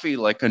coffee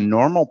like a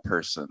normal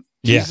person.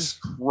 Yes. Jesus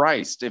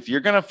Christ. If you're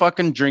going to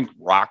fucking drink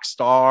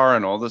Rockstar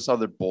and all this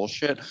other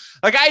bullshit,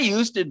 like I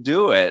used to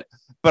do it,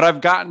 but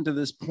I've gotten to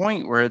this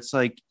point where it's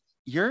like,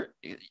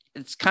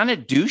 it's kind of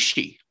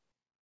douchey.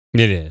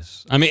 It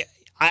is. I mean,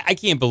 I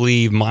can't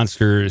believe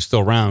Monster is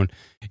still around.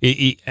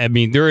 I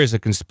mean, there is a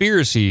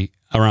conspiracy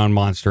around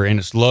Monster and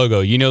its logo.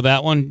 You know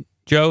that one,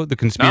 Joe? The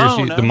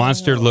conspiracy, the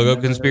Monster logo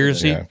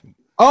conspiracy? Yeah.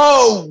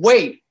 Oh,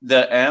 wait,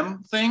 the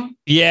M thing?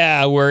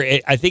 Yeah, where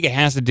I think it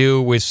has to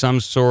do with some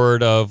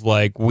sort of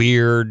like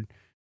weird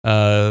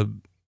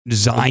Zion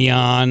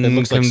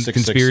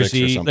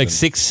conspiracy, like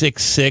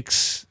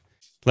 666,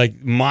 like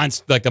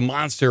the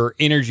Monster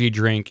energy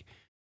drink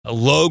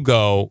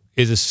logo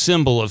is a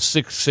symbol of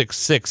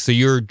 666. So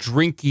you're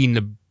drinking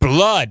the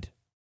blood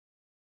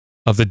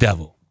of the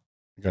devil.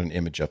 You got an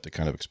image up that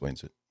kind of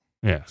explains it.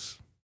 Yes.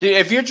 Dude,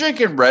 if you're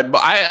drinking Red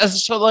Bull,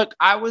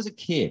 I was a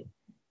kid.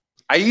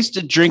 I used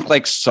to drink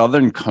like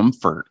Southern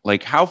Comfort.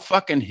 Like, how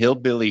fucking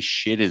hillbilly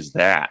shit is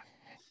that?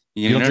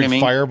 You don't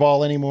drink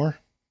Fireball anymore?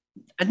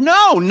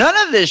 No, none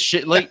of this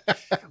shit. Like,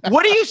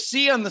 what do you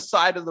see on the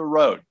side of the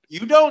road?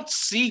 You don't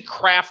see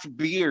craft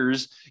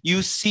beers.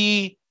 You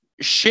see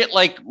shit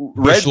like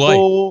Red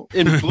Bull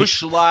and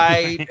Busch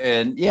Light,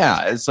 and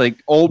yeah, it's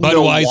like old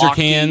Budweiser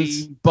Milwaukee,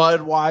 cans,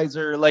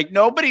 Budweiser. Like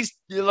nobody's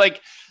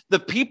like the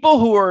people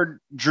who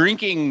are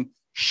drinking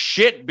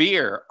shit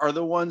beer are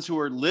the ones who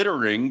are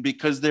littering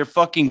because they're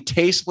fucking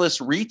tasteless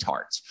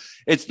retards.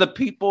 It's the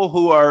people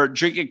who are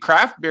drinking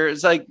craft beer.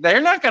 It's like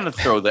they're not going to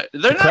throw that.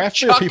 They're not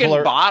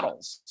chucking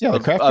bottles. Yeah, the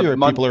craft beer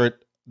people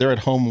they're at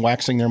home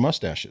waxing their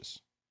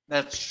mustaches.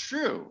 That's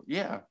true.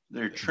 Yeah,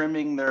 they're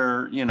trimming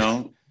their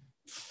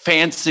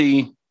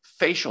fancy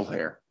facial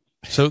hair.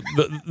 So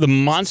the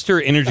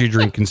Monster energy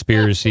drink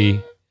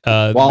conspiracy,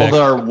 while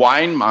their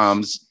wine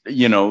moms,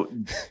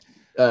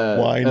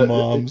 wine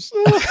moms.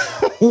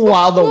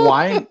 while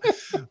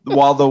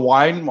the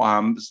wine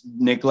moms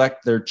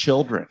neglect their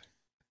children.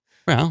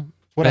 Well,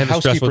 what a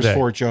housekeeper's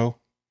for, Joe.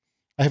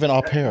 I have an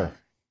au pair.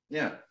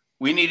 Yeah.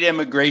 We need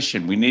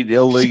immigration. We need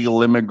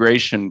illegal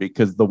immigration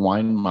because the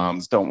wine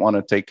moms don't want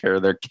to take care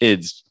of their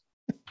kids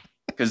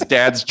because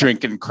dad's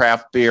drinking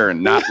craft beer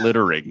and not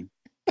littering.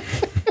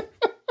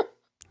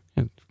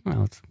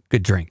 Well, it's a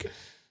good drink.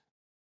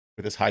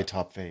 with his high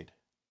top fade.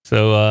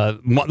 So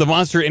the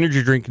Monster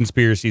Energy Drink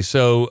conspiracy.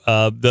 So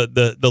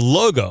the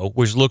logo,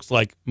 which looks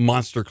like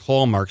monster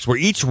claw marks, where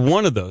each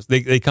one of those,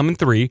 they come in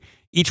 3.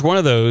 Each one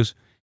of those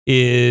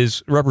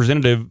is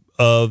representative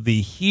of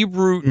the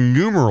Hebrew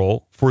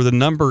numeral for the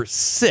number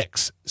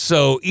 6.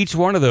 So each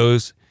one of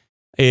those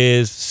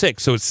is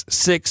 6. So it's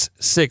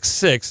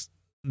 666.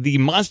 The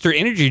Monster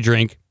Energy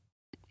Drink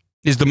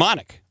is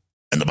demonic.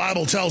 And the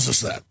Bible tells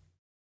us that.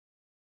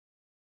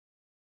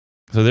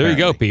 So there you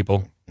go,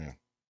 people. Yeah.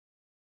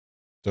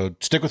 So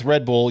stick with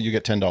Red Bull, you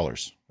get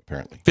 $10,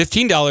 apparently.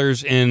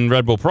 $15 in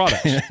Red Bull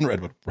products. In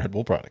Red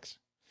Bull products.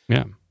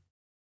 Yeah.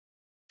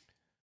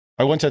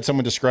 I once had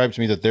someone describe to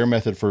me that their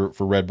method for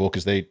Red Bull,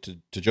 because they, to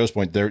Joe's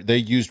point, they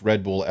used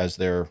Red Bull as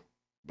their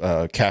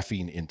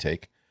caffeine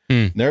intake.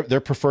 Their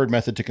preferred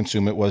method to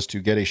consume it was to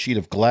get a sheet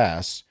of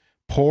glass,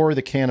 pour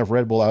the can of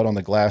Red Bull out on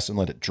the glass and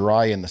let it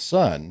dry in the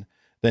sun,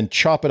 then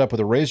chop it up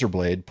with a razor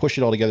blade, push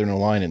it all together in a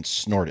line, and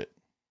snort it.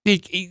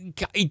 You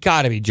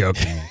got to be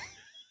joking.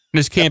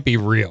 This can't be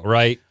real,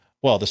 right?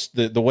 Well,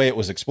 the way it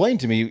was explained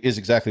to me is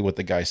exactly what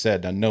the guy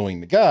said. Now, knowing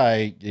the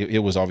guy,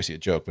 it was obviously a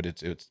joke, but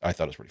I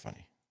thought it was pretty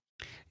funny.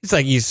 It's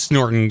like he's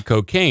snorting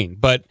cocaine,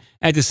 but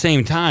at the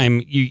same time,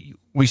 we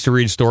used to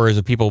read stories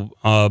of people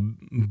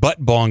butt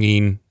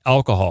bonging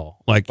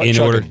alcohol, like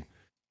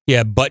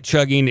butt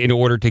chugging in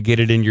order to get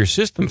it in your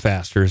system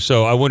faster.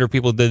 So I wonder if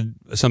people did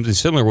something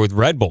similar with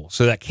Red Bull,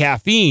 so that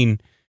caffeine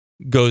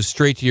goes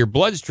straight to your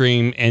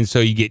bloodstream, and so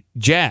you get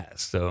jazzed.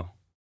 So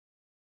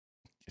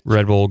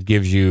Red Bull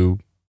gives you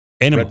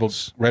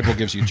animals. Red Bull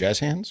gives you jazz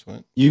hands?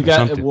 What? You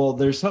got, well,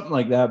 there's something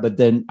like that, but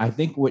then I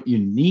think what you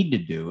need to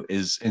do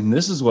is, and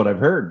this is what I've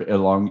heard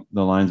along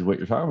the lines of what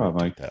you're talking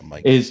about,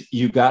 Mike, is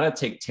you got to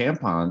take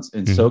tampons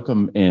and soak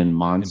them in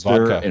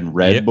Monster and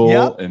Red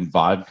Bull and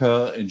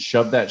vodka and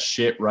shove that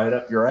shit right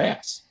up your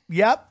ass.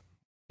 Yep.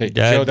 Hey,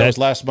 Joe, that was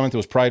last month. It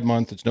was Pride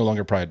Month. It's no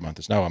longer Pride Month.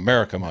 It's now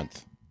America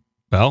Month.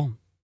 Well,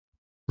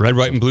 red,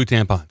 white, and blue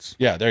tampons.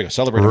 Yeah, there you go.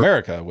 Celebrate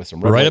America with some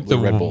Red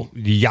Bull.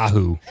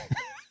 Yahoo.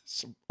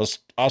 Some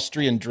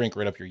Austrian drink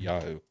right up your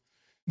Yahoo.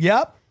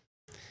 Yep.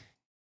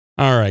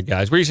 All right,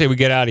 guys. What do you say we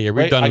get out of here?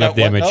 We've done enough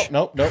damage.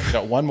 Nope.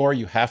 Got one more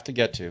you have to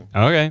get to.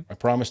 Okay. I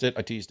promised it.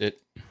 I teased it.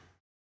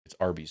 It's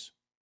Arby's.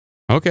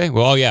 Okay.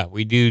 Well, yeah,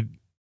 we do.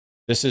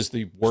 This is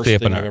the worst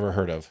thing I've ever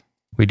heard of.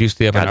 We do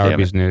stay up on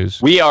Arby's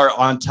news. We are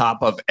on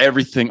top of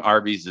everything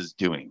Arby's is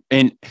doing.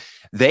 And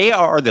they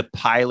are the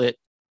pilot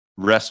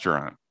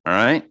restaurant. All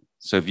right.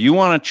 So if you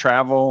want to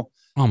travel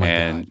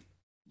and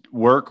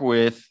work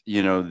with,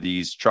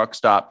 these truck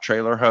stop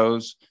trailer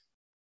hoes,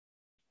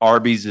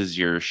 Arby's is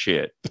your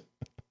shit.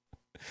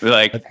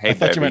 Like, hey, I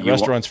thought you meant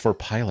restaurants for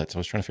pilots. I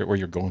was trying to figure out where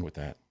you're going with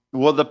that.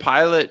 Well, the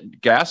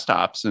pilot gas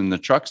stops and the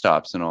truck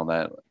stops and all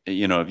that,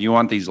 if you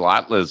want these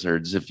lot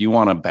lizards, if you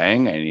want to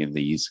bang any of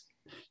these,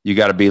 you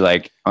got to be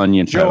like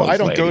Onion. Joe, I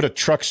don't go to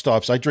truck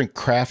stops. I drink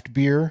craft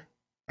beer.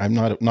 I'm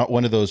not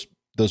one of those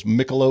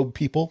Michelob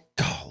people.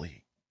 Golly.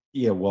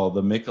 Yeah, well,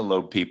 the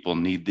Michelob people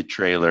need the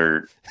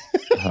trailer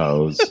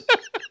hose,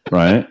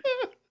 right?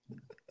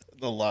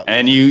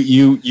 And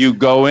you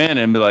go in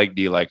and be like,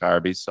 "Do you like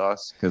Arby's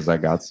sauce? Because I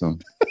got some."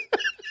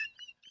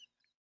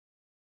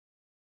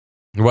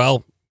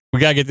 Well, we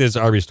gotta get this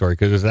Arby's story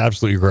because it's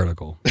absolutely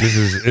critical. This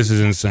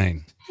is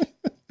insane.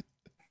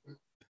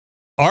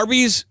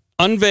 Arby's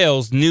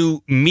unveils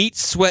new meat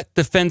sweat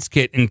defense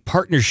kit in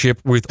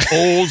partnership with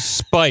Old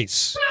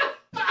Spice.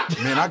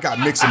 Man, I got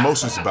mixed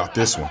emotions about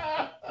this one.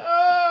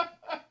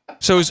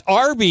 So it's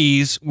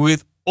Arby's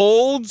with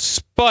Old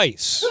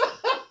Spice.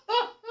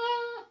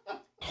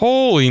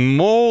 Holy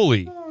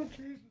moly.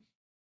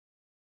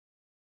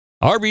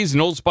 Arby's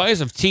and Old Spice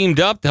have teamed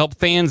up to help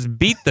fans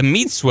beat the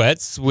meat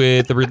sweats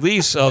with the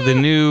release of the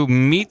new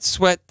Meat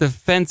Sweat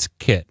Defense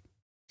Kit.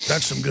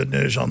 That's some good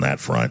news on that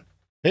front.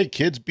 Hey,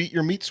 kids, beat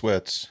your meat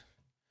sweats.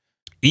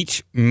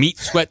 Each Meat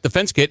Sweat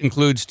Defense Kit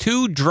includes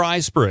 2 dry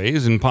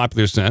sprays in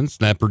popular sense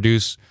that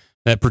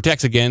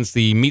protects against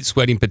the meat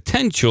sweating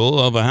potential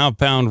of a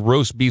half-pound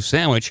roast beef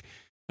sandwich.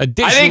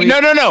 Additionally,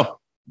 I think no.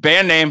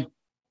 Band name,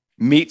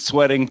 meat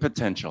sweating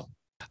potential.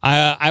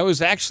 I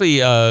was actually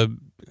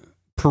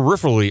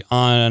peripherally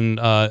on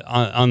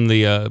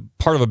the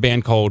part of a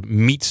band called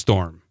Meat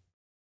Storm,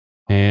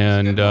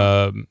 and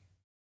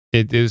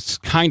it is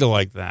kind of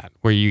like that,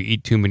 where you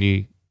eat too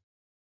many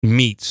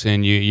meats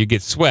and you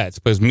get sweats.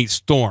 But it's Meat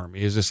Storm.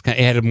 It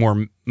had a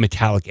more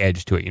metallic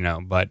edge to it,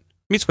 But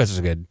Meat Sweats is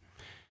a good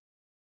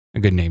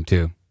name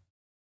too.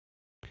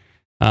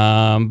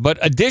 But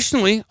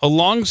additionally,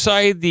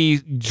 alongside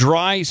the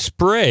dry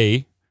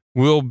spray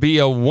will be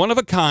a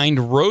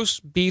one-of-a-kind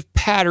roast beef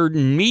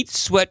patterned meat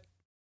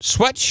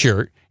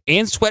sweatshirt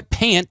and sweat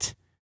pant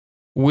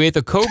with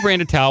a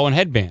co-branded towel and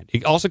headband.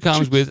 It also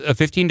comes with a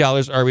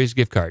 $15 Arby's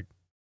gift card.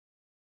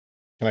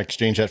 Can I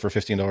exchange that for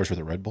 $15 with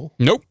a Red Bull?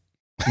 Nope.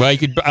 Well, you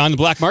could on the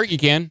black market. You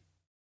can.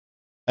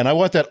 And I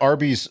want that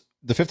Arby's,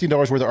 the $15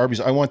 worth of Arby's.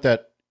 I want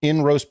that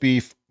in roast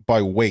beef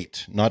by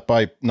weight, not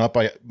by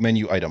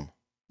menu item.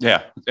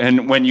 Yeah.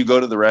 And when you go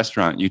to the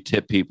restaurant, you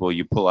tip people,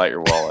 you pull out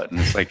your wallet, and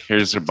it's like,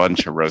 here's a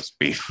bunch of roast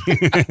beef.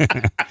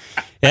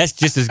 That's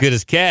just as good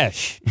as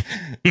cash.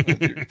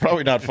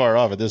 Probably not far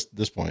off at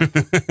this point.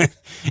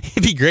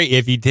 It'd be great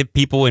if you tip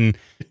people in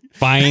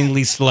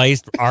finely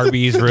sliced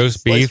Arby's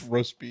roast beef.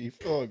 Roast beef.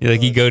 Oh,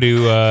 like you go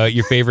to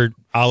your favorite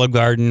Olive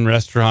Garden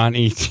restaurant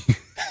and you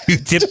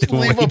tip the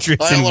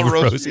waitress in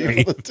roast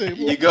beef.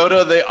 You go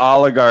to the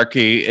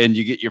oligarchy and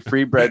you get your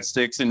free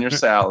breadsticks and your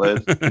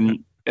salad,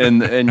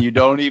 and you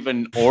don't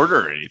even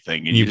order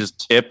anything, and you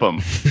just tip them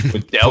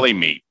with deli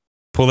meat.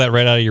 Pull that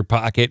right out of your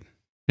pocket.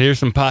 Here's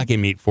some pocket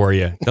meat for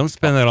you. Don't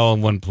spend that all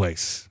in one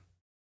place.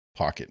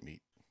 Pocket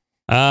meat.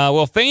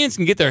 Well, fans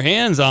can get their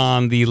hands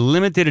on the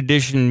limited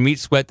edition Meat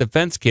Sweat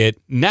Defense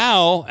Kit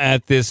now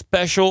at this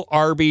special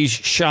Arby's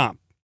shop.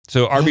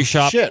 So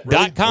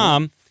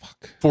arbishop.com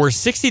for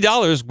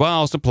 $60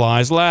 while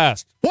supplies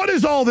last. What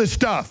is all this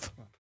stuff?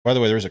 By the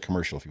way, there is a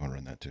commercial if you want to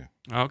run that too.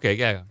 Okay,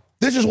 yeah.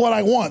 This is what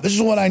I want. This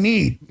is what I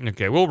need.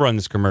 Okay, we'll run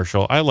this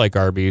commercial. I like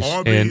Arby's.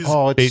 And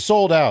it's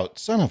sold out.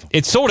 Son of a...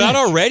 It's sold out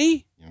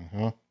already?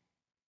 Uh-huh.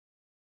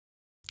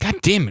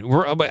 God damn it.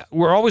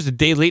 We're always a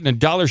day late and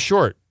 $1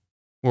 short.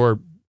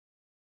 Or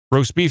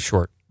roast beef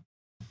short.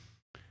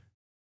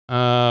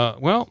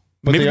 Well,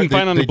 but maybe we can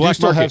find on the black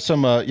still market. Have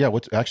some,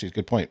 actually, it's a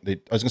good point. I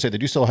was going to say, they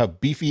do still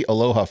have beefy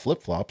Aloha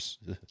flip-flops.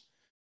 We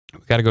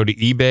got to go to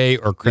eBay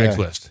or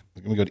Craigslist.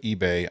 Let me go to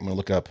eBay. I'm going to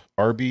look up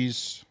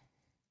Arby's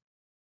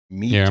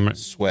Meat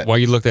Sweat. While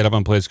you look that up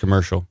on Play's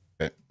commercial.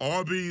 Okay.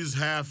 Arby's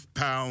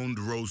half-pound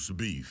roast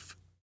beef,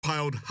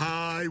 piled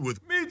high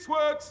with meat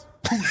sweats.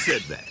 Who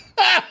said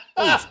that?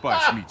 Old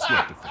Spice Meat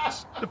Sweat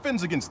Defense.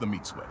 Defends against the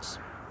meat sweats.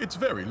 It's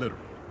very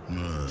literal.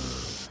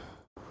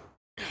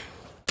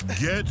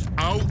 Get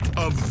out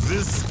of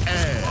this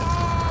ad.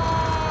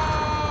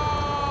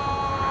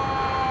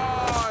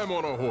 I'm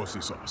on a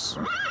horsey sauce.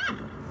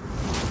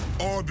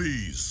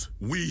 Arby's,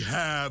 we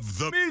have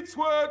the meat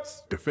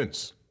sweats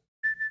defense.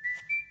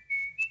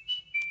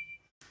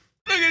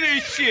 Look at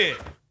this shit.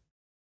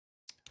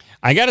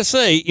 I got to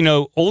say,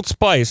 Old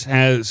Spice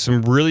has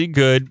some really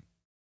good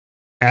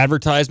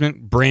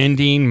advertisement,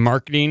 branding,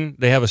 marketing.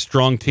 They have a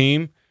strong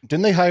team.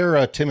 Didn't they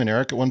hire Tim and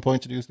Eric at one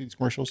point to do these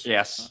commercials?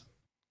 Yes.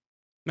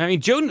 I mean,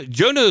 Joe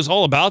knows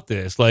all about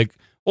this. Like,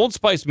 Old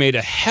Spice made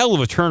a hell of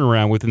a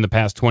turnaround within the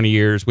past 20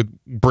 years with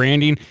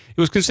branding. It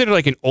was considered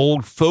like an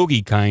old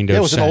fogey kind of. Yeah,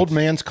 it was scent. an old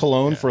man's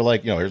cologne for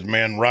here's a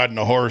man riding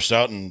a horse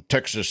out in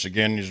Texas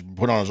again. He's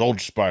put on his Old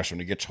Spice when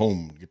he gets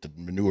home, get the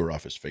manure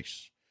off his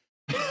face.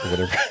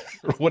 Or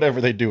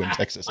whatever they do in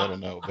Texas. I don't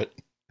know, but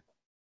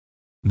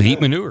they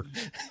eat manure.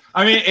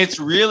 I mean,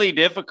 it's really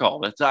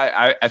difficult.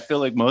 I feel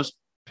like most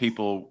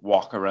people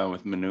walk around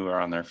with manure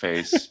on their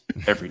face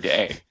every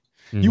day.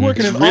 You work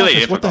in an really office.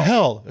 difficult. What the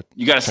hell?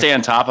 You got to stay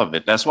on top of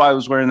it. That's why I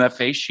was wearing that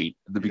face sheet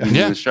at the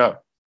beginning of the show.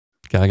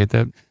 Gotta get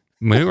that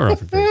manure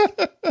off your face.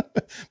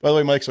 By the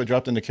way, Mike, so I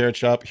dropped into Carrot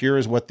Shop. Here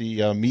is what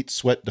the Meat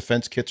Sweat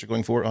Defense Kits are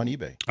going for on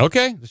eBay.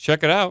 Okay, let's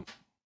check it out.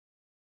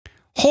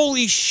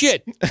 Holy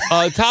shit.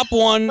 Top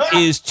one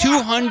is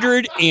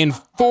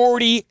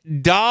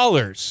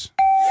 $240.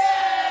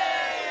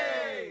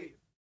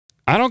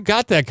 I don't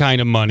got that kind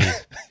of money.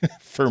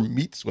 For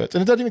meat sweats.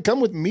 And it doesn't even come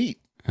with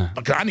meat.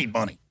 I need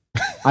money.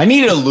 I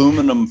need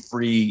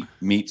aluminum-free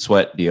meat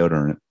sweat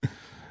deodorant.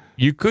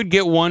 You could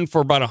get one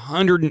for about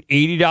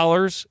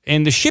 $180,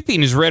 and the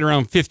shipping is right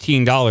around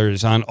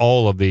 $15 on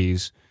all of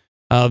these.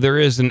 There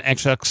is an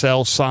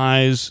XXL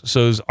size,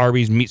 so is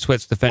Arby's Meat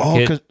Sweats Defense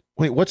Kit.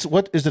 Wait,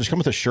 what is it? Come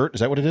with a shirt?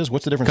 Is that what it is?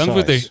 What's the difference? Comes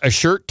size? with a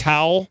shirt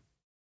towel.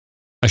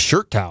 A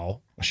shirt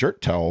towel. A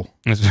shirt towel.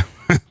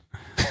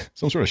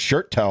 Some sort of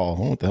shirt towel.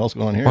 What the hell's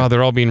going on here? Wow,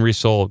 they're all being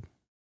resold.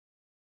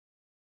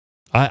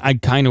 I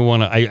kind of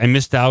want to. I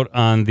missed out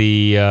on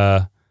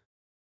the.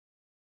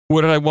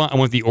 What did I want? I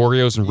want the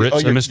Oreos and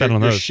Ritz. I missed out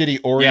on those. Shitty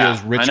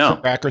Oreos Ritz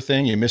cracker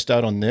thing. You missed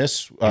out on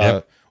this.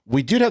 Yep.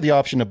 We did have the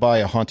option to buy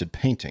a haunted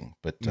painting,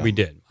 but we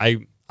did.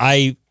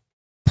 I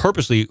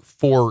purposely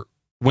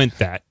forwent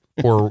that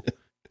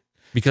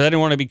because I didn't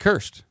want to be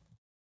cursed.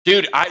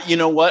 Dude, you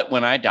know what?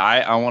 When I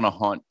die, I want to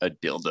haunt a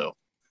dildo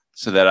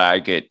so that I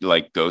get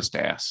like ghost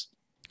ass.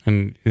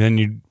 And then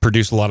you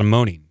produce a lot of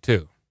moaning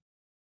too.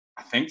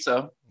 I think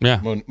so.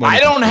 Yeah. I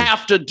don't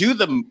have to do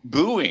the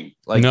booing.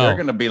 Like they're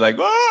going to be like,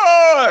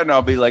 oh, and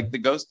I'll be like the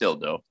ghost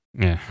dildo.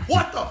 Yeah.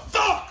 What the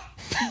fuck?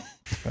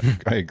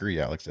 I agree,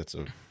 Alex. That's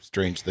a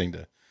strange thing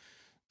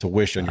to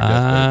wish on your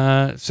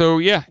deathbed. So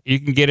yeah, you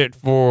can get it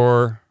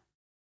for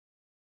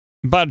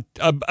about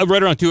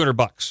right around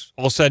 $200,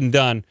 all said and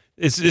done.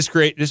 It's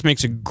great. This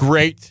makes a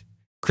great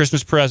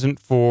Christmas present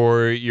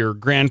for your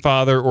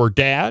grandfather or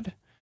dad,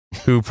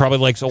 who probably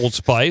likes Old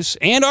Spice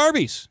and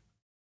Arby's.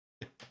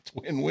 It's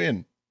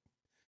win-win.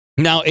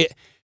 Now,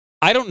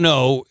 I don't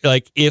know,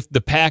 like, if the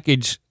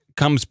package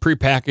comes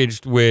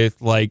prepackaged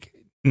with, like,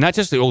 not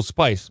just the Old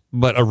Spice,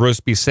 but a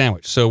roast beef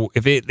sandwich. So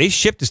if they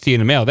ship this to you in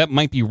the mail, that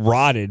might be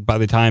rotted by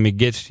the time it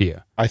gets to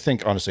you.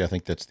 Honestly, I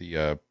think that's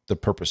the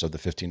purpose of the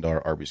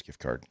 $15 Arby's gift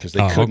card, because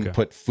they couldn't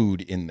put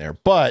food in there.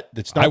 But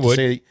it's not to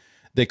say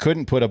they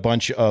couldn't put a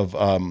bunch of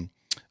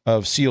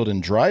of sealed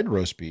and dried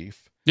roast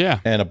beef. Yeah.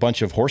 And a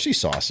bunch of horsey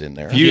sauce in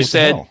there. You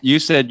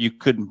said you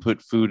couldn't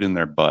put food in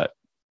their butt.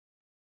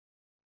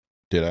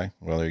 Did I?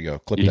 Well, there you go.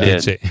 Clip he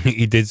that.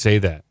 He did say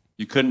that.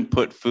 You couldn't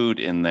put food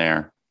in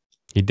there.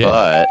 He did.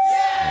 But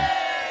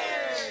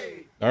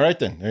all right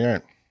then. There you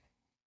are.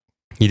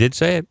 He did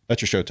say it.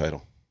 That's your show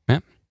title.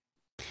 Yeah.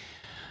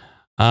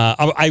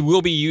 I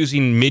will be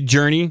using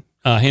Midjourney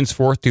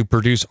henceforth to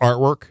produce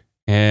artwork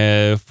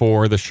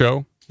for the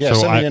show. Yeah,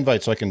 so send me an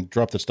invite so I can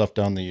drop the stuff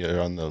down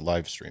on the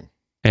live stream.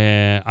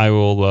 And I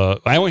will.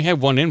 I only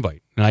have one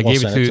invite, and I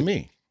gave it to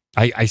me.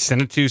 I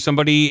sent it to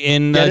somebody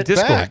in Get it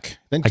Discord. back.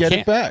 Then get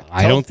it back.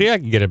 I don't think I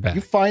can get it back.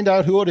 You find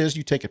out who it is,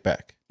 you take it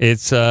back.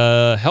 It's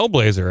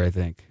Hellblazer, I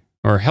think,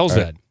 or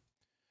Hellzed. Right.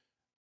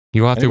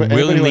 You have to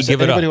willingly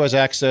give it up. Anybody who has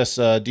access,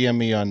 DM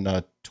me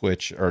on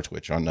Twitch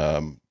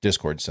on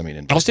Discord. Send me an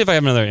invite. I'll see if I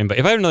have another invite.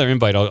 If I have another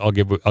invite, I'll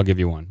give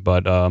you one.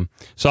 But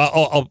so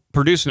I'll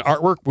produce an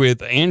artwork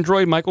with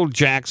Android Michael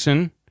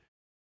Jackson,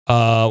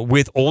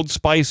 with Old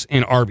Spice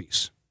and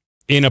Arby's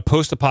in a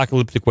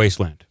post-apocalyptic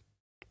wasteland,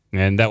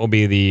 and that will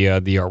be the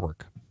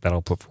artwork that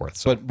I'll put forth.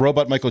 So. But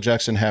robot Michael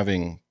Jackson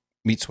having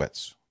meat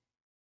sweats.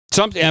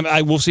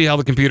 I will see how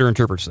the computer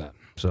interprets that.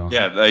 So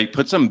yeah, they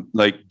put some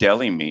like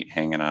deli meat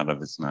hanging out of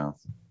his mouth.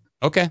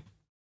 Okay,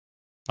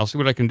 I'll see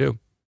what I can do.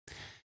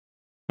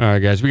 All right,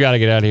 guys, we got to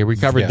get out of here. We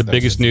covered the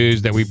biggest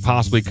news that we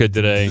possibly could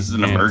today. This is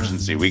an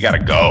emergency. We got to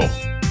go.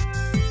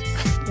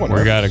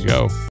 We got to go.